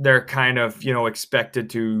they're kind of, expected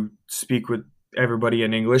to speak with everybody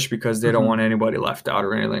in English because they don't want anybody left out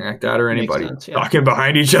or anything like that, or anybody talking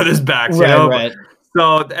behind each other's backs. Right.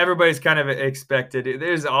 So everybody's kind of expected.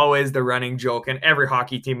 There's always the running joke, and every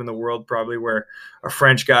hockey team in the world probably, where a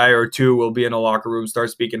French guy or 2 will be in a locker room, start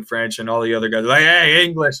speaking French, and all the other guys are like, hey,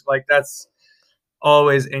 English. Like, that's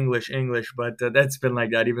always English, but that's been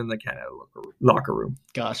like that even in the Canada locker room.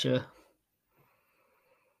 Gotcha.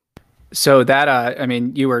 So that,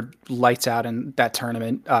 you were lights out in that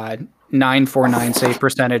tournament. 949 save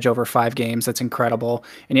percentage over 5 games. That's incredible.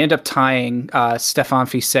 And you end up tying Stéphane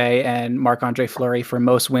Fiset and Marc-Andre Fleury for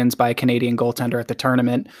most wins by a Canadian goaltender at the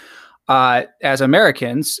tournament. As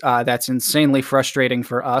Americans, that's insanely frustrating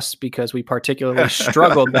for us because we particularly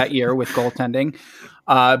struggled that year with goaltending.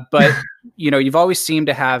 But you've always seemed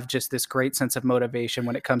to have just this great sense of motivation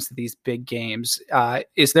when it comes to these big games.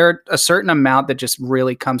 Is there a certain amount that just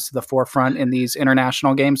really comes to the forefront in these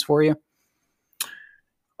international games for you?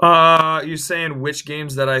 You saying which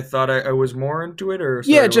games that I thought I was more into it, or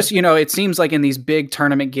just it seems like in these big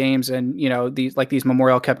tournament games and these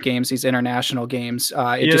Memorial Cup games, these international games,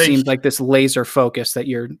 seems like this laser focus that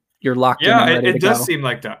you're locked in. Yeah, it does seem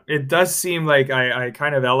like that. It does seem like I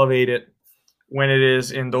kind of elevate it when it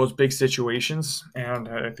is in those big situations, and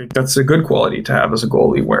I think that's a good quality to have as a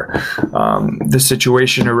goalie, where the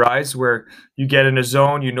situation arises where you get in a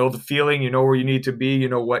zone, the feeling, where you need to be,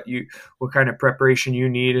 what kind of preparation you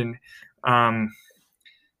need, and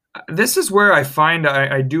this is where I find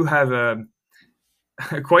I do have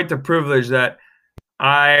quite the privilege that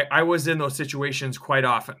I was in those situations quite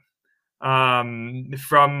often.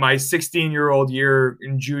 From my 16-year-old year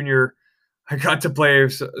in junior, I got to play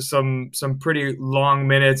some pretty long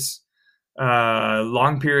minutes,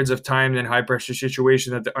 long periods of time in high pressure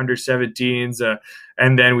situations at the under 17s.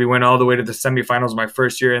 And then we went all the way to the semifinals my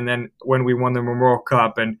first year. And then when we won the Memorial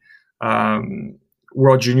Cup and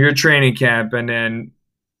World Junior Training Camp, and then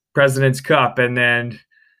President's Cup, and then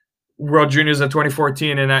World Juniors in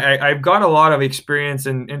 2014. And I've got a lot of experience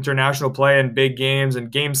in international play and big games,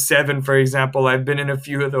 and Game 7, for example. I've been in a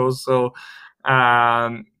few of those. So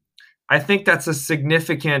I think that's a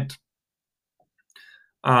significant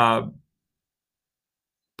part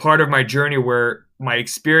of my journey, where my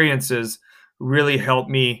experiences really helped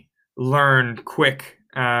me learn quick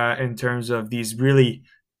in terms of these really,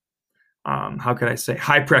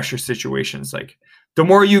 high pressure situations. Like, the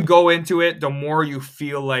more you go into it, the more you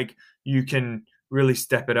feel like you can really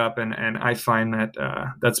step it up. And I find that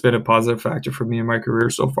that's been a positive factor for me in my career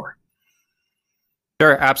so far.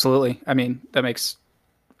 Sure, absolutely. That makes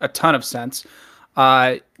a ton of sense.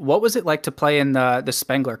 What was it like to play in the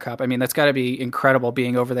Spengler Cup? That's got to be incredible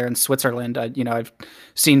being over there in Switzerland. I've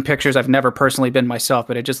seen pictures. I've never personally been myself,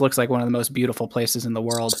 but it just looks like one of the most beautiful places in the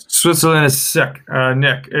world. Switzerland is sick,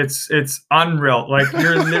 Nick. It's unreal. Like,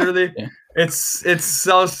 you're literally, it's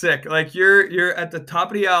so sick. Like, you're at the top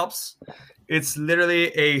of the Alps. It's literally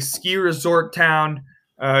a ski resort town.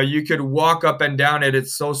 You could walk up and down it.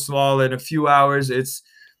 It's so small in a few hours.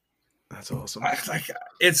 That's awesome.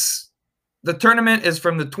 The tournament is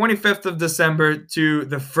from the 25th of December to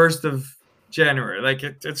the 1st of January. Like,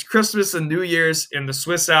 it's Christmas and New Year's in the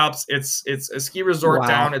Swiss Alps. It's a ski resort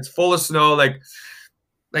town. It's full of snow. Like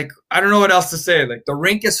I don't know what else to say. Like, the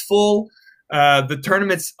rink is full. The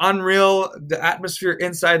tournament's unreal. The atmosphere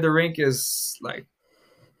inside the rink is like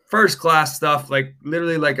first class stuff. Like,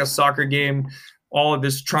 literally like a soccer game. All of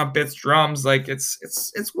this trumpets, drums, like it's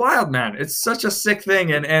wild, man. It's such a sick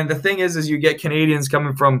thing. And the thing is you get Canadians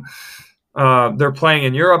coming from, they're playing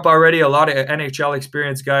in Europe already. A lot of NHL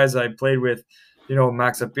experienced guys. I played with,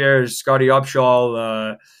 Max Lapierre, Scotty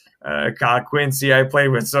Upshaw, Kyle Quincy. I played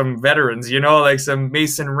with some veterans, like some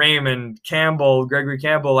Mason Raymond, Campbell, Gregory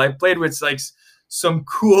Campbell. I played with like some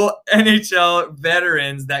cool NHL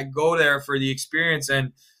veterans that go there for the experience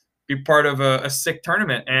and be part of a sick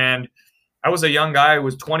tournament. And I was a young guy. I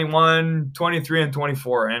was 21, 23, and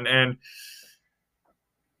 24. And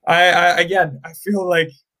I feel like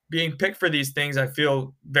being picked for these things, I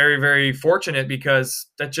feel very, very fortunate because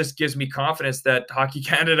that just gives me confidence that Hockey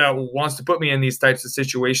Canada wants to put me in these types of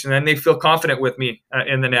situations, and they feel confident with me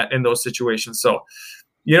in the net in those situations. So,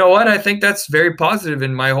 you know what? I think that's very positive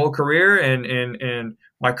in my whole career and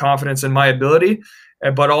my confidence in my ability,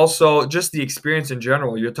 but also just the experience in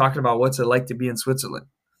general. You're talking about what's it like to be in Switzerland.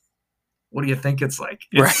 What do you think it's like?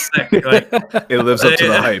 It's sick. Like, it lives up to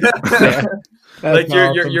the hype. Like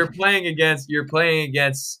you're playing against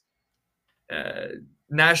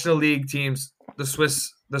National League teams, the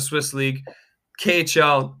Swiss League,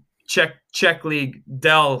 KHL, Czech League,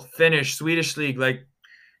 Dell, Finnish, Swedish League. Like,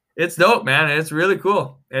 it's dope, man. It's really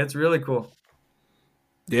cool.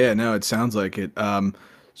 Yeah, no, it sounds like it.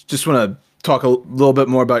 Just want to talk a little bit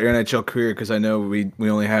more about your NHL career because I know we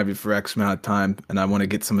only have you for X amount of time, and I want to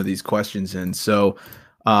get some of these questions in. So,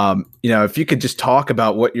 if you could just talk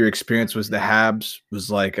about what your experience was, the Habs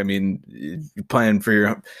was like. I mean, you're playing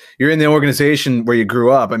for you're in the organization where you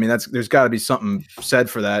grew up. I mean, there's got to be something said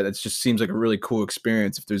for that. It just seems like a really cool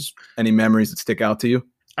experience. If there's any memories that stick out to you.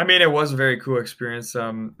 I mean, it was a very cool experience.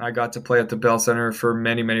 I got to play at the Bell Center for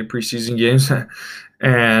many, many preseason games,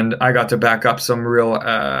 and I got to back up some real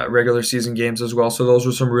regular season games as well. So those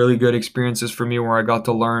were some really good experiences for me where I got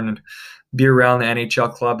to learn and be around the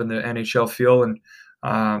NHL club and the NHL feel. And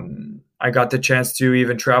I got the chance to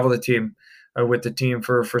even travel the team with the team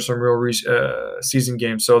for some real season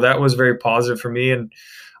games. So that was very positive for me. And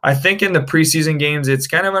I think in the preseason games, it's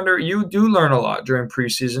kind of you do learn a lot during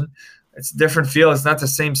preseason. It's a different feel. It's not the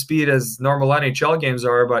same speed as normal NHL games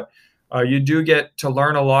are, but you do get to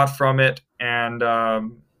learn a lot from it. And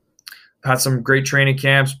had some great training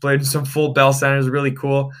camps, played in some full Bell Centers, really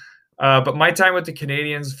cool. But my time with the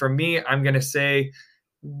Canadians, for me, I'm going to say,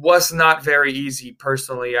 was not very easy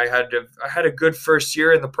personally. I had a good first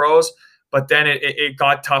year in the pros, but then it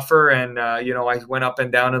got tougher, and I went up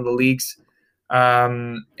and down in the leagues.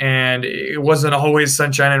 And it wasn't always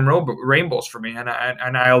sunshine and rainbows for me. And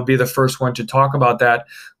I'll be the first one to talk about that,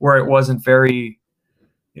 where it wasn't very,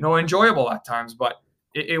 enjoyable at times, but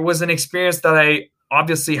it was an experience that I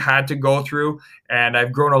obviously had to go through, and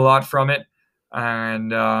I've grown a lot from it.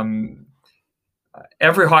 And,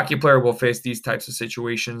 every hockey player will face these types of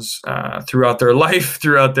situations, throughout their life,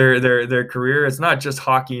 throughout their career. It's not just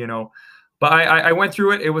hockey, but I went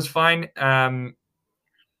through it. It was fine.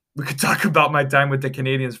 We could talk about my time with the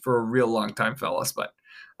Canadians for a real long time, fellas, but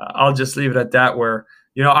I'll just leave it at that, where,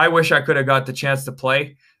 I wish I could have got the chance to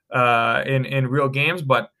play in real games,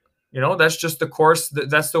 but, that's just the course.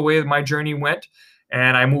 That's the way my journey went.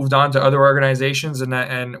 And I moved on to other organizations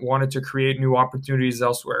and wanted to create new opportunities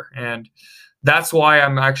elsewhere. And that's why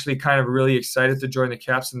I'm actually kind of really excited to join the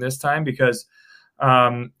Caps in this time, because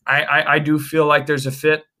I do feel like there's a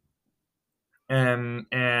fit,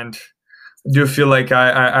 and do feel like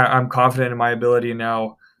I'm confident in my ability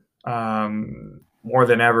now, more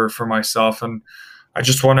than ever for myself. And I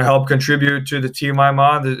just want to help contribute to the team I'm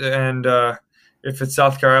on. And if it's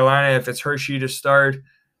South Carolina, if it's Hershey to start,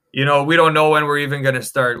 we don't know when we're even going to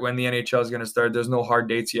start, when the NHL is going to start. There's no hard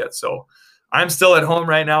dates yet. So I'm still at home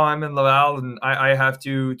right now. I'm in Laval, and I have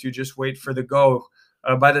to just wait for the go.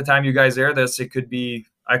 By the time you guys air this, I could be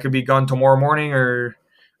gone tomorrow morning, or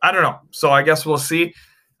I don't know. So I guess we'll see.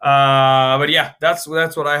 But yeah, that's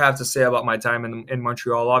what I have to say about my time in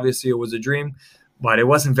Montreal. Obviously, it was a dream, but it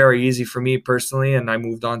wasn't very easy for me personally, and I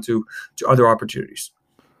moved on to other opportunities.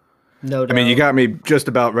 No doubt. I mean, you got me just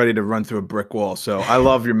about ready to run through a brick wall. So I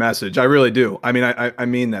love your message. I really do. I mean, I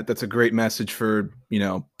mean that. That's a great message for,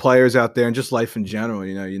 players out there and just life in general.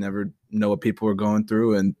 You never know what people are going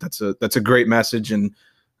through, and that's a great message. And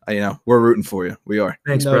we're rooting for you. We are.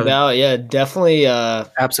 Thanks, no brother. Doubt. Yeah, definitely.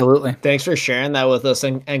 Absolutely. Thanks for sharing that with us,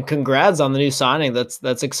 and congrats on the new signing.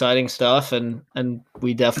 That's exciting stuff, and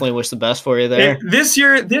we definitely wish the best for you there. This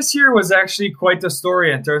year was actually quite the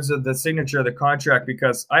story in terms of the signature of the contract,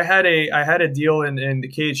 because I had a deal in the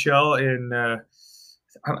KHL in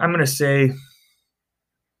I'm gonna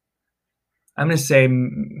say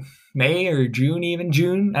May or June, even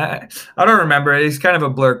June. I don't remember. It's kind of a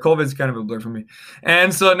blur. COVID's kind of a blur for me.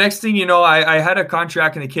 And so next thing you know, I had a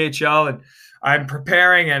contract in the KHL, and I'm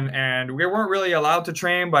preparing, and we weren't really allowed to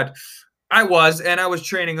train, but I was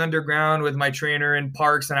training underground with my trainer in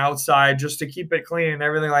parks and outside just to keep it clean and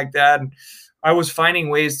everything like that. And I was finding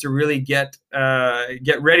ways to really get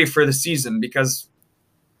ready for the season, because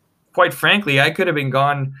quite frankly, I could have been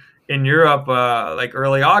gone in Europe like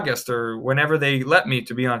early August or whenever they let me,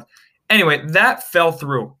 to be honest. Anyway, that fell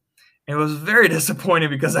through. It was very disappointing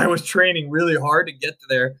because I was training really hard to get to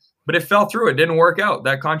there, but it fell through. It didn't work out.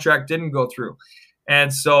 That contract didn't go through.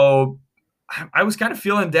 And so I was kind of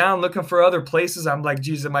feeling down, looking for other places. I'm like,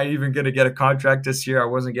 geez, am I even going to get a contract this year? I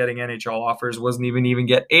wasn't getting NHL offers, wasn't even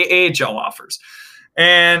get AHL offers.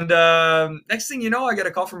 And next thing you know, I get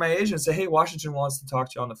a call from my agent and say, hey, Washington wants to talk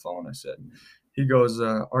to you on the phone. I said, he goes,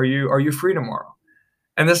 are you free tomorrow?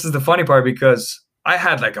 And this is the funny part, because I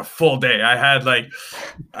had like a full day. I had like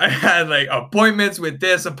appointments with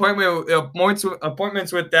this,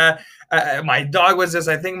 appointments with that. My dog was this.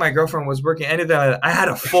 I think my girlfriend was working. Anything like that. I had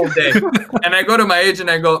a full day, and I go to my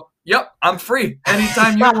agent. I go, "Yep, I'm free.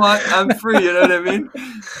 Anytime you want, I'm free." You know what I mean?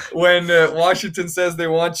 When Washington says they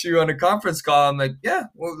want you on a conference call, I'm like, "Yeah,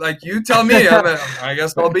 well, like you tell me. I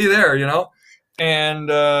guess I'll be there." You know, and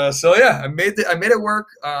so yeah, I made it work.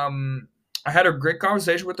 I had a great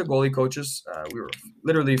conversation with the goalie coaches. We were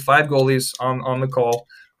literally 5 goalies on the call.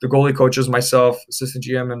 The goalie coaches, myself, assistant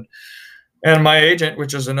GM, and my agent,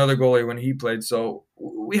 which is another goalie when he played. So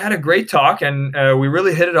we had a great talk, and we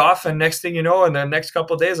really hit it off. And next thing you know, in the next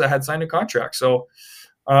couple of days, I had signed a contract. So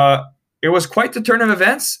it was quite the turn of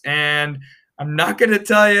events. And I'm not going to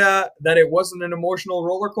tell you that it wasn't an emotional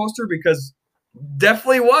roller coaster, because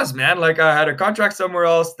definitely was, man. Like, I had a contract somewhere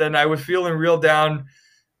else. Then I was feeling real down.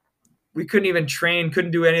 We couldn't even train,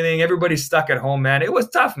 couldn't do anything. Everybody's stuck at home, man. It was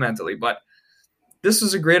tough mentally, but this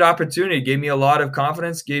was a great opportunity. It gave me a lot of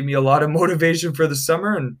confidence, gave me a lot of motivation for the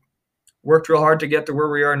summer, and worked real hard to get to where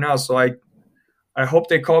we are now. So I hope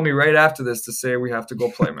they call me right after this to say we have to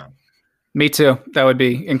go play, man. Me too. That would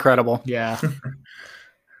be incredible. Yeah.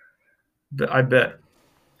 I bet.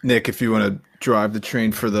 Nick, if you want to drive the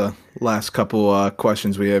train for the last couple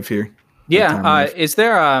questions we have here. Yeah. Is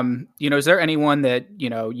there anyone that,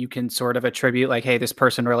 you can sort of attribute, like, hey, this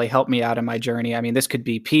person really helped me out in my journey? I mean, this could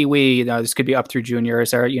be Pee-wee, this could be up through junior.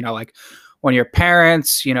 Is there, like one of your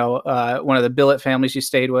parents, one of the billet families you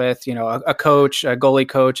stayed with, a coach, a goalie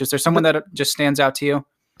coach? Is there someone that just stands out to you?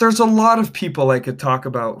 There's a lot of people I could talk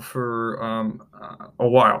about for a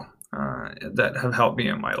while that have helped me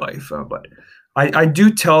in my life. But I do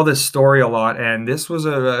tell this story a lot, and this was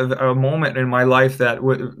a moment in my life that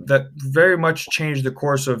very much changed the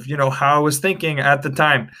course of how I was thinking at the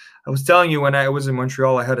time. I was telling you, when I was in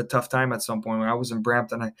Montreal, I had a tough time at some point. When I was in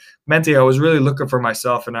Brampton, mentally I was really looking for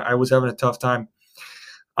myself, and I was having a tough time.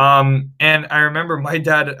 And I remember my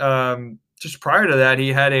dad, just prior to that,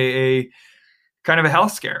 he had a kind of a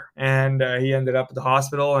health scare, and he ended up at the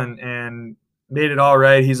hospital and made it all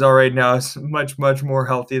right. He's all right now. He's much, much more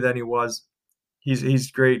healthy than he was. He's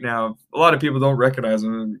great now. A lot of people don't recognize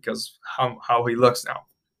him because how he looks now.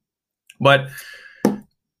 But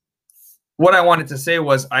what I wanted to say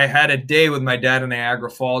was, I had a day with my dad in Niagara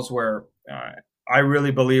Falls where I really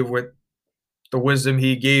believe, with the wisdom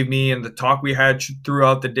he gave me and the talk we had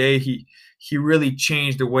throughout the day, he really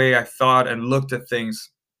changed the way I thought and looked at things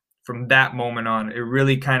from that moment on. It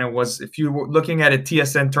really kind of was, if you were looking at a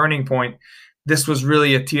TSN turning point, this was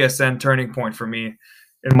really a TSN turning point for me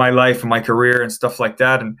in my life and my career and stuff like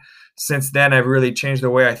that. And since then, I've really changed the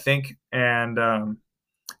way I think. And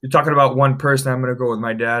you're talking about one person, I'm going to go with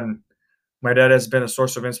my dad. And my dad has been a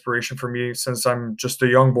source of inspiration for me since I'm just a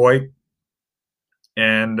young boy.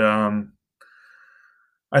 And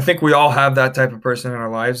I think we all have that type of person in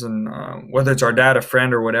our lives, and whether it's our dad, a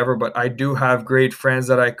friend, or whatever. But I do have great friends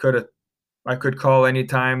that I could call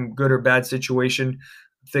anytime, good or bad situation.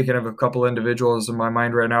 I'm thinking of a couple individuals in my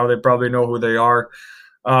mind right now. They probably know who they are.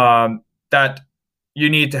 That you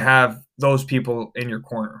need to have those people in your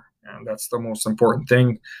corner, and that's the most important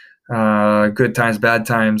thing. Good times, bad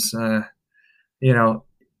times,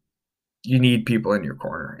 you need people in your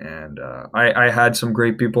corner. And I had some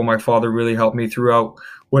great people. My father really helped me throughout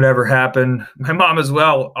whatever happened. My mom as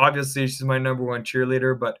well. Obviously, she's my number one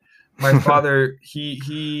cheerleader. But my father,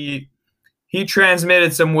 he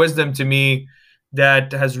transmitted some wisdom to me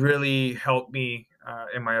that has really helped me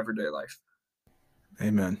in my everyday life.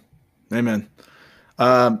 Amen.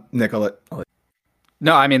 Nick, I'll let.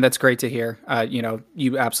 No, I mean, that's great to hear.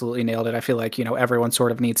 You absolutely nailed it. I feel like, everyone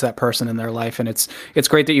sort of needs that person in their life. And it's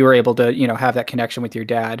great that you were able to, have that connection with your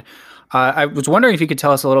dad. I was wondering if you could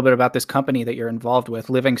tell us a little bit about this company that you're involved with,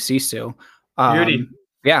 Living Sisu. Beauty.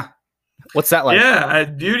 Yeah. What's that like? Yeah,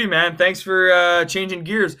 beauty, man. Thanks for changing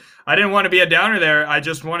gears. I didn't want to be a downer there. I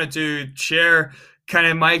just wanted to share kind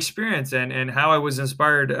of my experience and how I was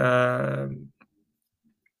inspired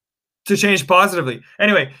to change positively.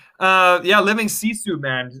 Anyway, Living Sisu,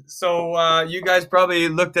 man. So you guys probably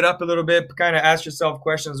looked it up a little bit, kind of asked yourself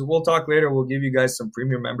questions. We'll talk later. We'll give you guys some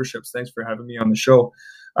premium memberships. Thanks for having me on the show.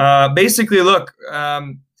 Basically, look,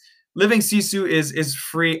 Living Sisu is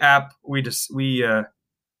free app we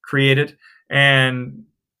created. And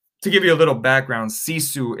to give you a little background,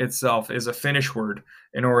 Sisu itself is a Finnish word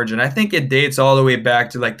in origin. I think it dates all the way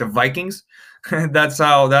back to like the Vikings. That's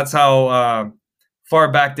how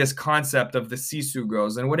far back this concept of the Sisu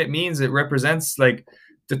goes. And what it means, it represents like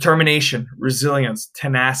determination, resilience,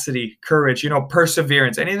 tenacity, courage,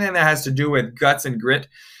 perseverance, anything that has to do with guts and grit.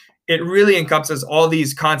 It really encompasses all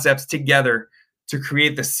these concepts together to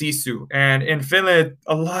create the Sisu. And in Finland,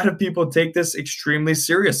 a lot of people take this extremely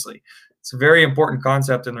seriously. It's a very important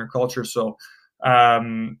concept in their culture. So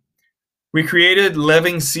we created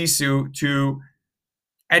Living Sisu to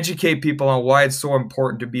educate people on why it's so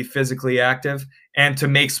important to be physically active and to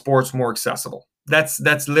make sports more accessible.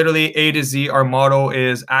 That's literally A to Z. Our motto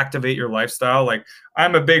is activate your lifestyle. Like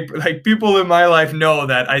I'm a big, like people in my life know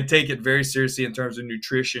that I take it very seriously in terms of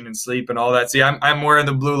nutrition and sleep and all that. See, I'm wearing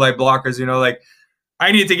the blue light blockers, like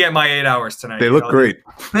I need to get my 8 hours tonight. They look great.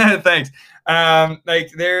 Thanks.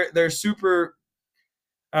 Like they're super,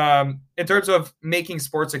 in terms of making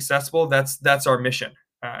sports accessible, that's our mission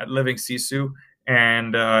at Living Sisu.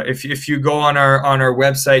 And if you go on our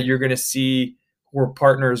website, you're going to see we're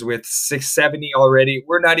partners with 670 already.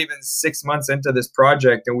 We're not even 6 months into this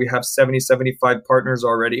project, and we have 75 partners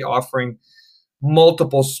already offering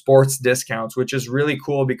multiple sports discounts, which is really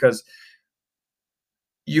cool because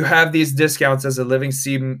you have these discounts as a Living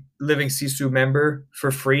Sisu member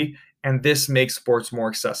for free. And this makes sports more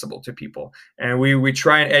accessible to people. And we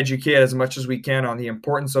try and educate as much as we can on the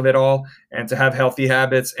importance of it all and to have healthy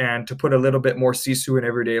habits and to put a little bit more Sisu in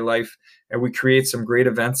everyday life. And we create some great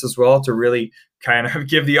events as well to really kind of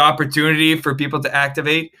give the opportunity for people to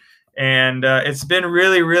activate. And it's been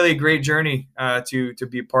really, really great journey to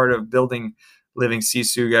be part of building Living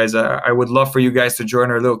Sisu, guys. I would love for you guys to join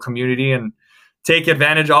our little community and take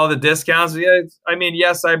advantage of all the discounts. Yeah,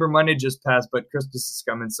 Cyber Monday just passed, but Christmas is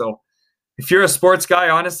coming. So if you're a sports guy,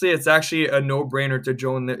 honestly, it's actually a no-brainer to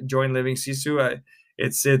join Living Sisu.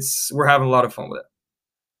 We're having a lot of fun with it.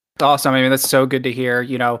 Awesome. I mean, that's so good to hear.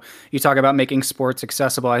 You talk about making sports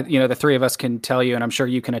accessible. The three of us can tell you, and I'm sure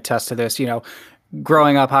you can attest to this,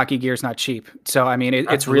 growing up, hockey gear is not cheap. So, I mean,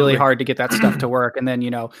 it's really hard to get that stuff to work. And then,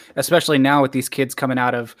 especially now with these kids coming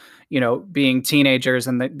out of, being teenagers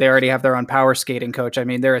and they already have their own power skating coach. I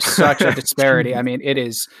mean, there is such a disparity. I mean, it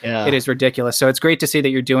is ridiculous. So it's great to see that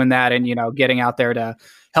you're doing that and, getting out there to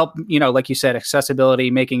help, like you said, accessibility,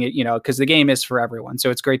 making it, because the game is for everyone. So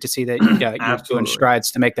it's great to see that you're doing strides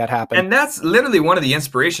to make that happen. And that's literally one of the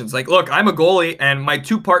inspirations. Like, look, I'm a goalie and my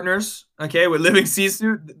two partners, okay, with Living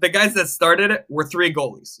Sisu, the guys that started it were 3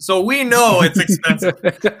 goalies. So we know it's expensive.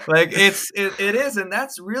 Like it is. And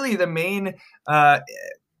that's really the main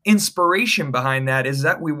inspiration behind that, is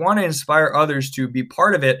that we want to inspire others to be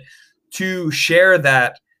part of it, to share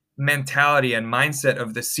that mentality and mindset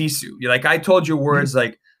of the Sisu. Like I told you words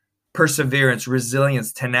like perseverance,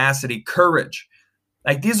 resilience, tenacity, courage.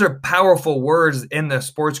 Like these are powerful words in the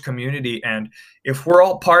sports community. And if we're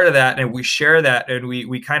all part of that and we share that and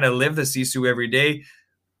we kind of live the Sisu every day,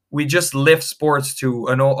 we just lift sports to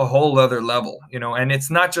a whole other level, and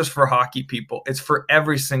it's not just for hockey people. It's for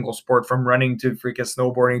every single sport, from running to freaking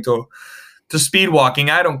snowboarding to speed walking.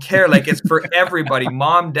 I don't care. Like it's for everybody,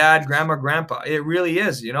 mom, dad, grandma, grandpa. It really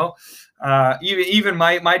is, even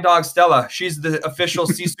my dog Stella, she's the official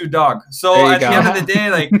Sisu dog. So at the end of the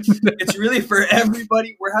day, like it's really for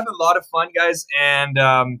everybody. We're having a lot of fun, guys. And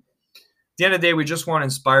at the end of the day, we just want to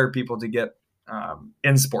inspire people to get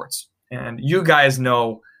in sports. And you guys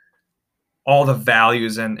know all the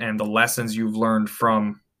values and the lessons you've learned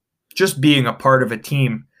from just being a part of a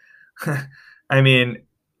team. I mean,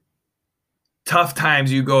 tough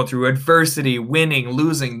times you go through, adversity, winning,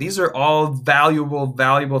 losing. These are all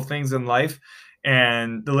valuable things in life.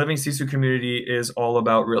 And the Living Sisu community is all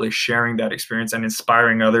about really sharing that experience and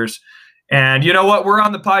inspiring others. And you know what? We're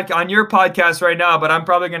on your podcast right now, but I'm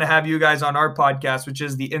probably going to have you guys on our podcast, which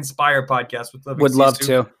is the Inspire podcast with Living Sisu. Would love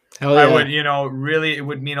to. Hell yeah. I would, really, it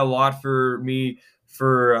would mean a lot for me,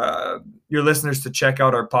 for your listeners to check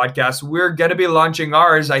out our podcast. We're going to be launching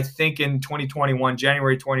ours, I think, in 2021,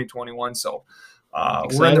 January 2021. So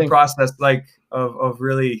we're in the process of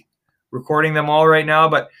really recording them all right now,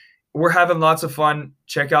 but we're having lots of fun.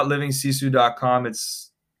 Check out livingsisu.com.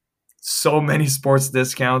 It's so many sports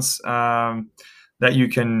discounts that you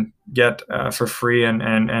can get for free,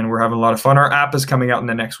 and we're having a lot of fun. Our app is coming out in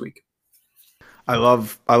the next week. I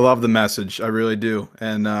love the message. I really do.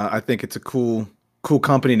 And I think it's a cool cool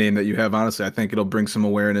company name that you have. Honestly, I think it'll bring some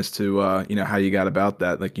awareness to how you got about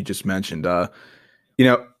that, like you just mentioned.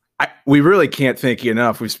 We really can't thank you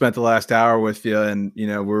enough. We've spent the last hour with you, and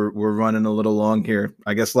we're running a little long here.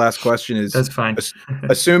 I guess last question is, that's fine.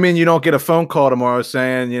 Assuming you don't get a phone call tomorrow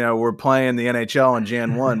saying we're playing the NHL on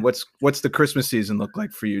Jan 1. What's the Christmas season look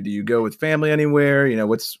like for you? Do you go with family anywhere?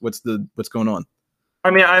 What's going on? I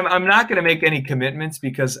mean, I'm not going to make any commitments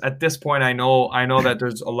because at this point, I know that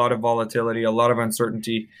there's a lot of volatility, a lot of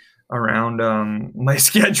uncertainty around my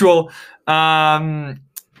schedule. The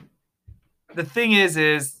thing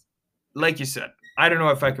is like you said, I don't know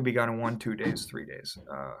if I could be gone in 1, 2 days, 3 days.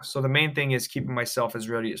 So the main thing is keeping myself as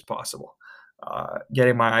ready as possible,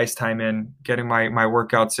 getting my ice time in, getting my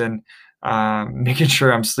workouts in, making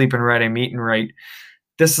sure I'm sleeping right, I'm eating right.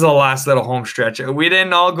 This is the last little home stretch. We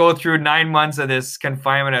didn't all go through 9 months of this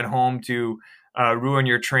confinement at home to ruin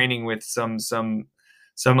your training with some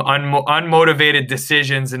unmotivated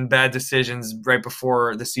decisions and bad decisions right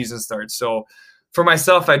before the season starts. So for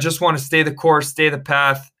myself, I just want to stay the course, stay the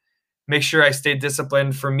path, make sure I stay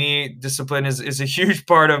disciplined. For me, discipline is a huge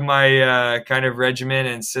part of my kind of regimen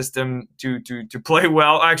and system to play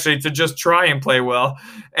well, actually to just try and play well.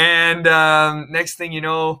 And next thing you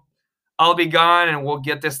know, I'll be gone and we'll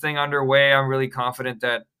get this thing underway. I'm really confident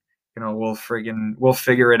that, we'll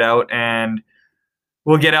figure it out and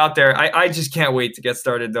we'll get out there. I just can't wait to get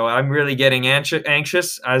started though. I'm really getting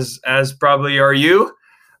anxious as probably are you,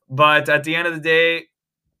 but at the end of the day,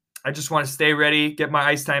 I just want to stay ready, get my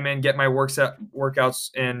ice time in, get my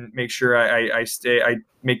workouts in, make sure I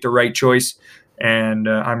make the right choice, and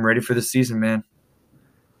I'm ready for the season, man.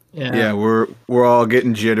 Yeah, we're all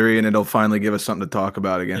getting jittery, and it'll finally give us something to talk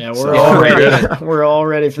about again. Yeah, we're all ready. We're all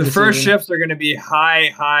ready for the first shifts are going to be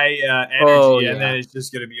high energy, and then it's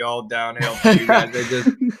just going to be all downhill for you guys. They're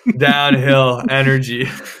just downhill energy.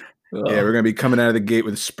 Yeah, we're going to be coming out of the gate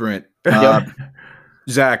with a sprint.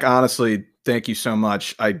 Zach, honestly, thank you so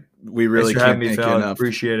much. We really can't thank you enough.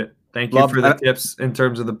 Appreciate it. Thank you for the tips in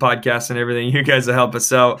terms of the podcast and everything. You guys will help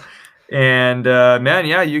us out. And man,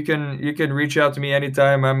 yeah, you can reach out to me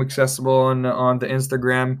anytime. I'm accessible on the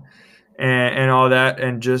Instagram and all that.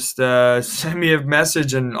 And just send me a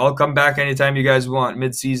message, and I'll come back anytime you guys want,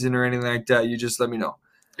 mid-season or anything like that. You just let me know.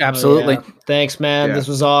 Absolutely. Oh, yeah. Thanks, man. Yeah, this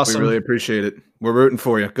was awesome. We really appreciate it. We're rooting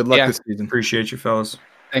for you. Good luck this season. Appreciate you, fellas.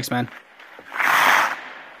 Thanks, man.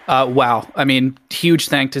 Wow. I mean, huge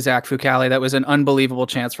thank to Zach Fucale. That was an unbelievable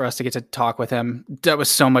chance for us to get to talk with him. That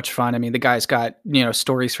was so much fun. I mean, the guy's got,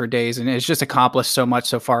 stories for days, and it's just accomplished so much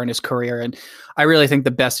so far in his career. And I really think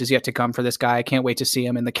the best is yet to come for this guy. I can't wait to see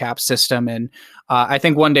him in the Caps system. And I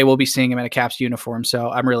think one day we'll be seeing him in a Caps uniform. So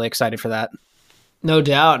I'm really excited for that. No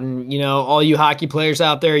doubt. And, all you hockey players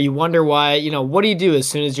out there, you wonder why, what do you do as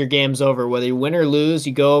soon as your game's over? Whether you win or lose,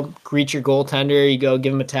 you go greet your goaltender, you go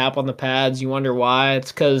give him a tap on the pads. You wonder why.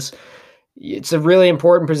 It's because it's a really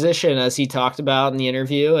important position, as he talked about in the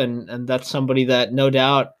interview. And that's somebody that no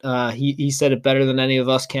doubt he said it better than any of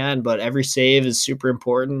us can, but every save is super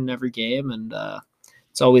important in every game. And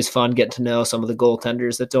it's always fun getting to know some of the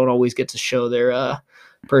goaltenders that don't always get to show their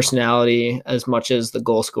personality as much as the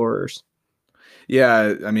goal scorers.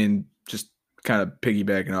 Yeah, I mean, just kind of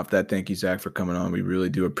piggybacking off that, thank you, Zach, for coming on. We really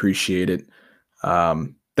do appreciate it. That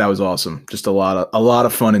was awesome. Just a lot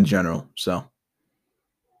of fun in general. So,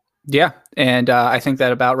 yeah, and I think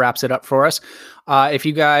that about wraps it up for us. If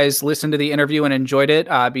you guys listened to the interview and enjoyed it,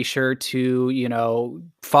 be sure to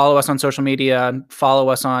follow us on social media, follow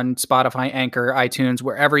us on Spotify, Anchor, iTunes,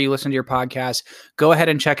 wherever you listen to your podcast. Go ahead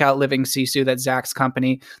and check out Living Sisu, that's Zach's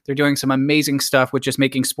company. They're doing some amazing stuff with just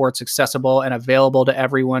making sports accessible and available to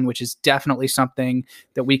everyone, which is definitely something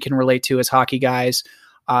that we can relate to as hockey guys.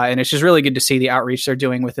 And it's just really good to see the outreach they're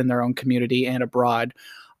doing within their own community and abroad.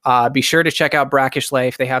 Be sure to check out Brackish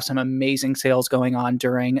Life. They have some amazing sales going on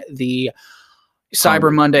during the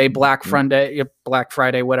Cyber Monday, Black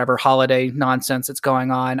Friday, whatever holiday nonsense that's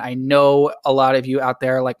going on. I know a lot of you out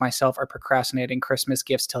there, like myself, are procrastinating Christmas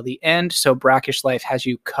gifts till the end. So Brackish Life has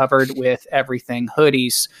you covered with everything: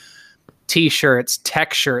 hoodies, t-shirts,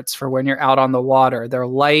 tech shirts for when you're out on the water. They're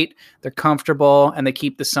light, they're comfortable, and they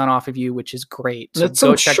keep the sun off of you, which is great. So it's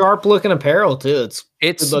some sharp looking apparel too. It's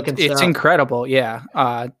good looking stuff. Incredible. Yeah.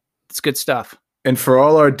 It's good stuff. And for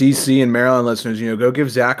all our DC and Maryland listeners, go give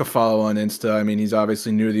Zach a follow on Insta. I mean, he's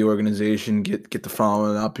obviously new to the organization. Get the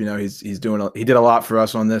following up. He did a lot for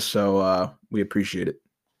us on this, so we appreciate it.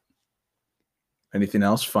 Anything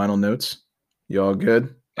else? Final notes? You all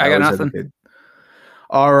good? I got nothing.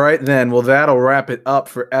 All right, then. Well, that'll wrap it up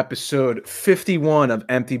for episode 51 of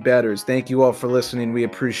Empty Betters. Thank you all for listening. We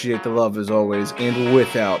appreciate the love as always. And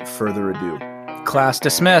without further ado, class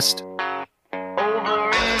dismissed. Oh,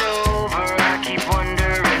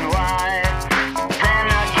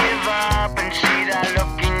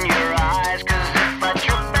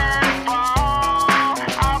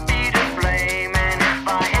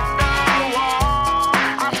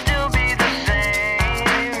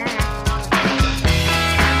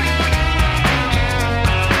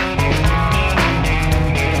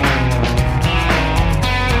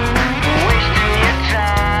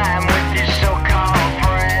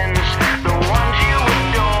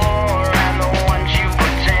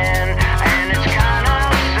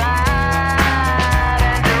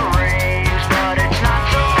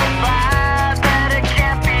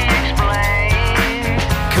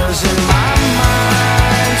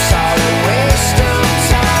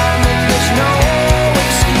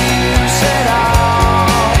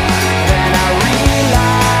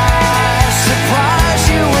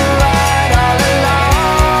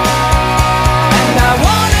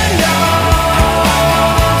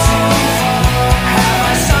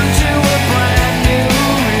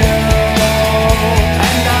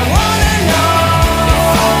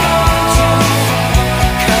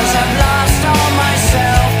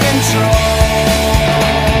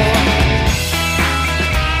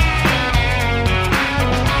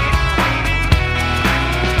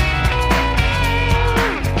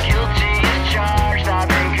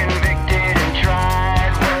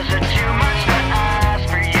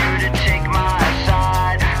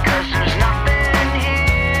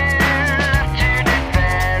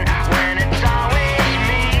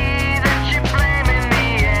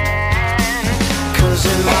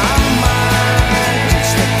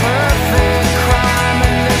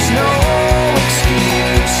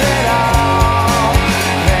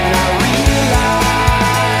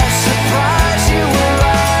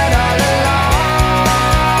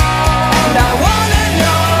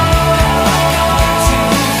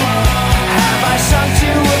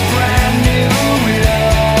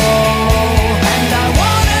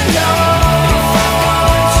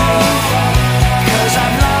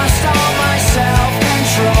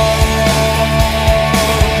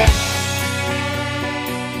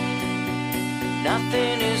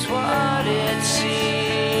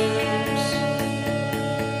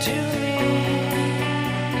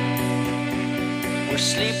 We're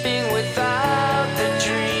sleeping without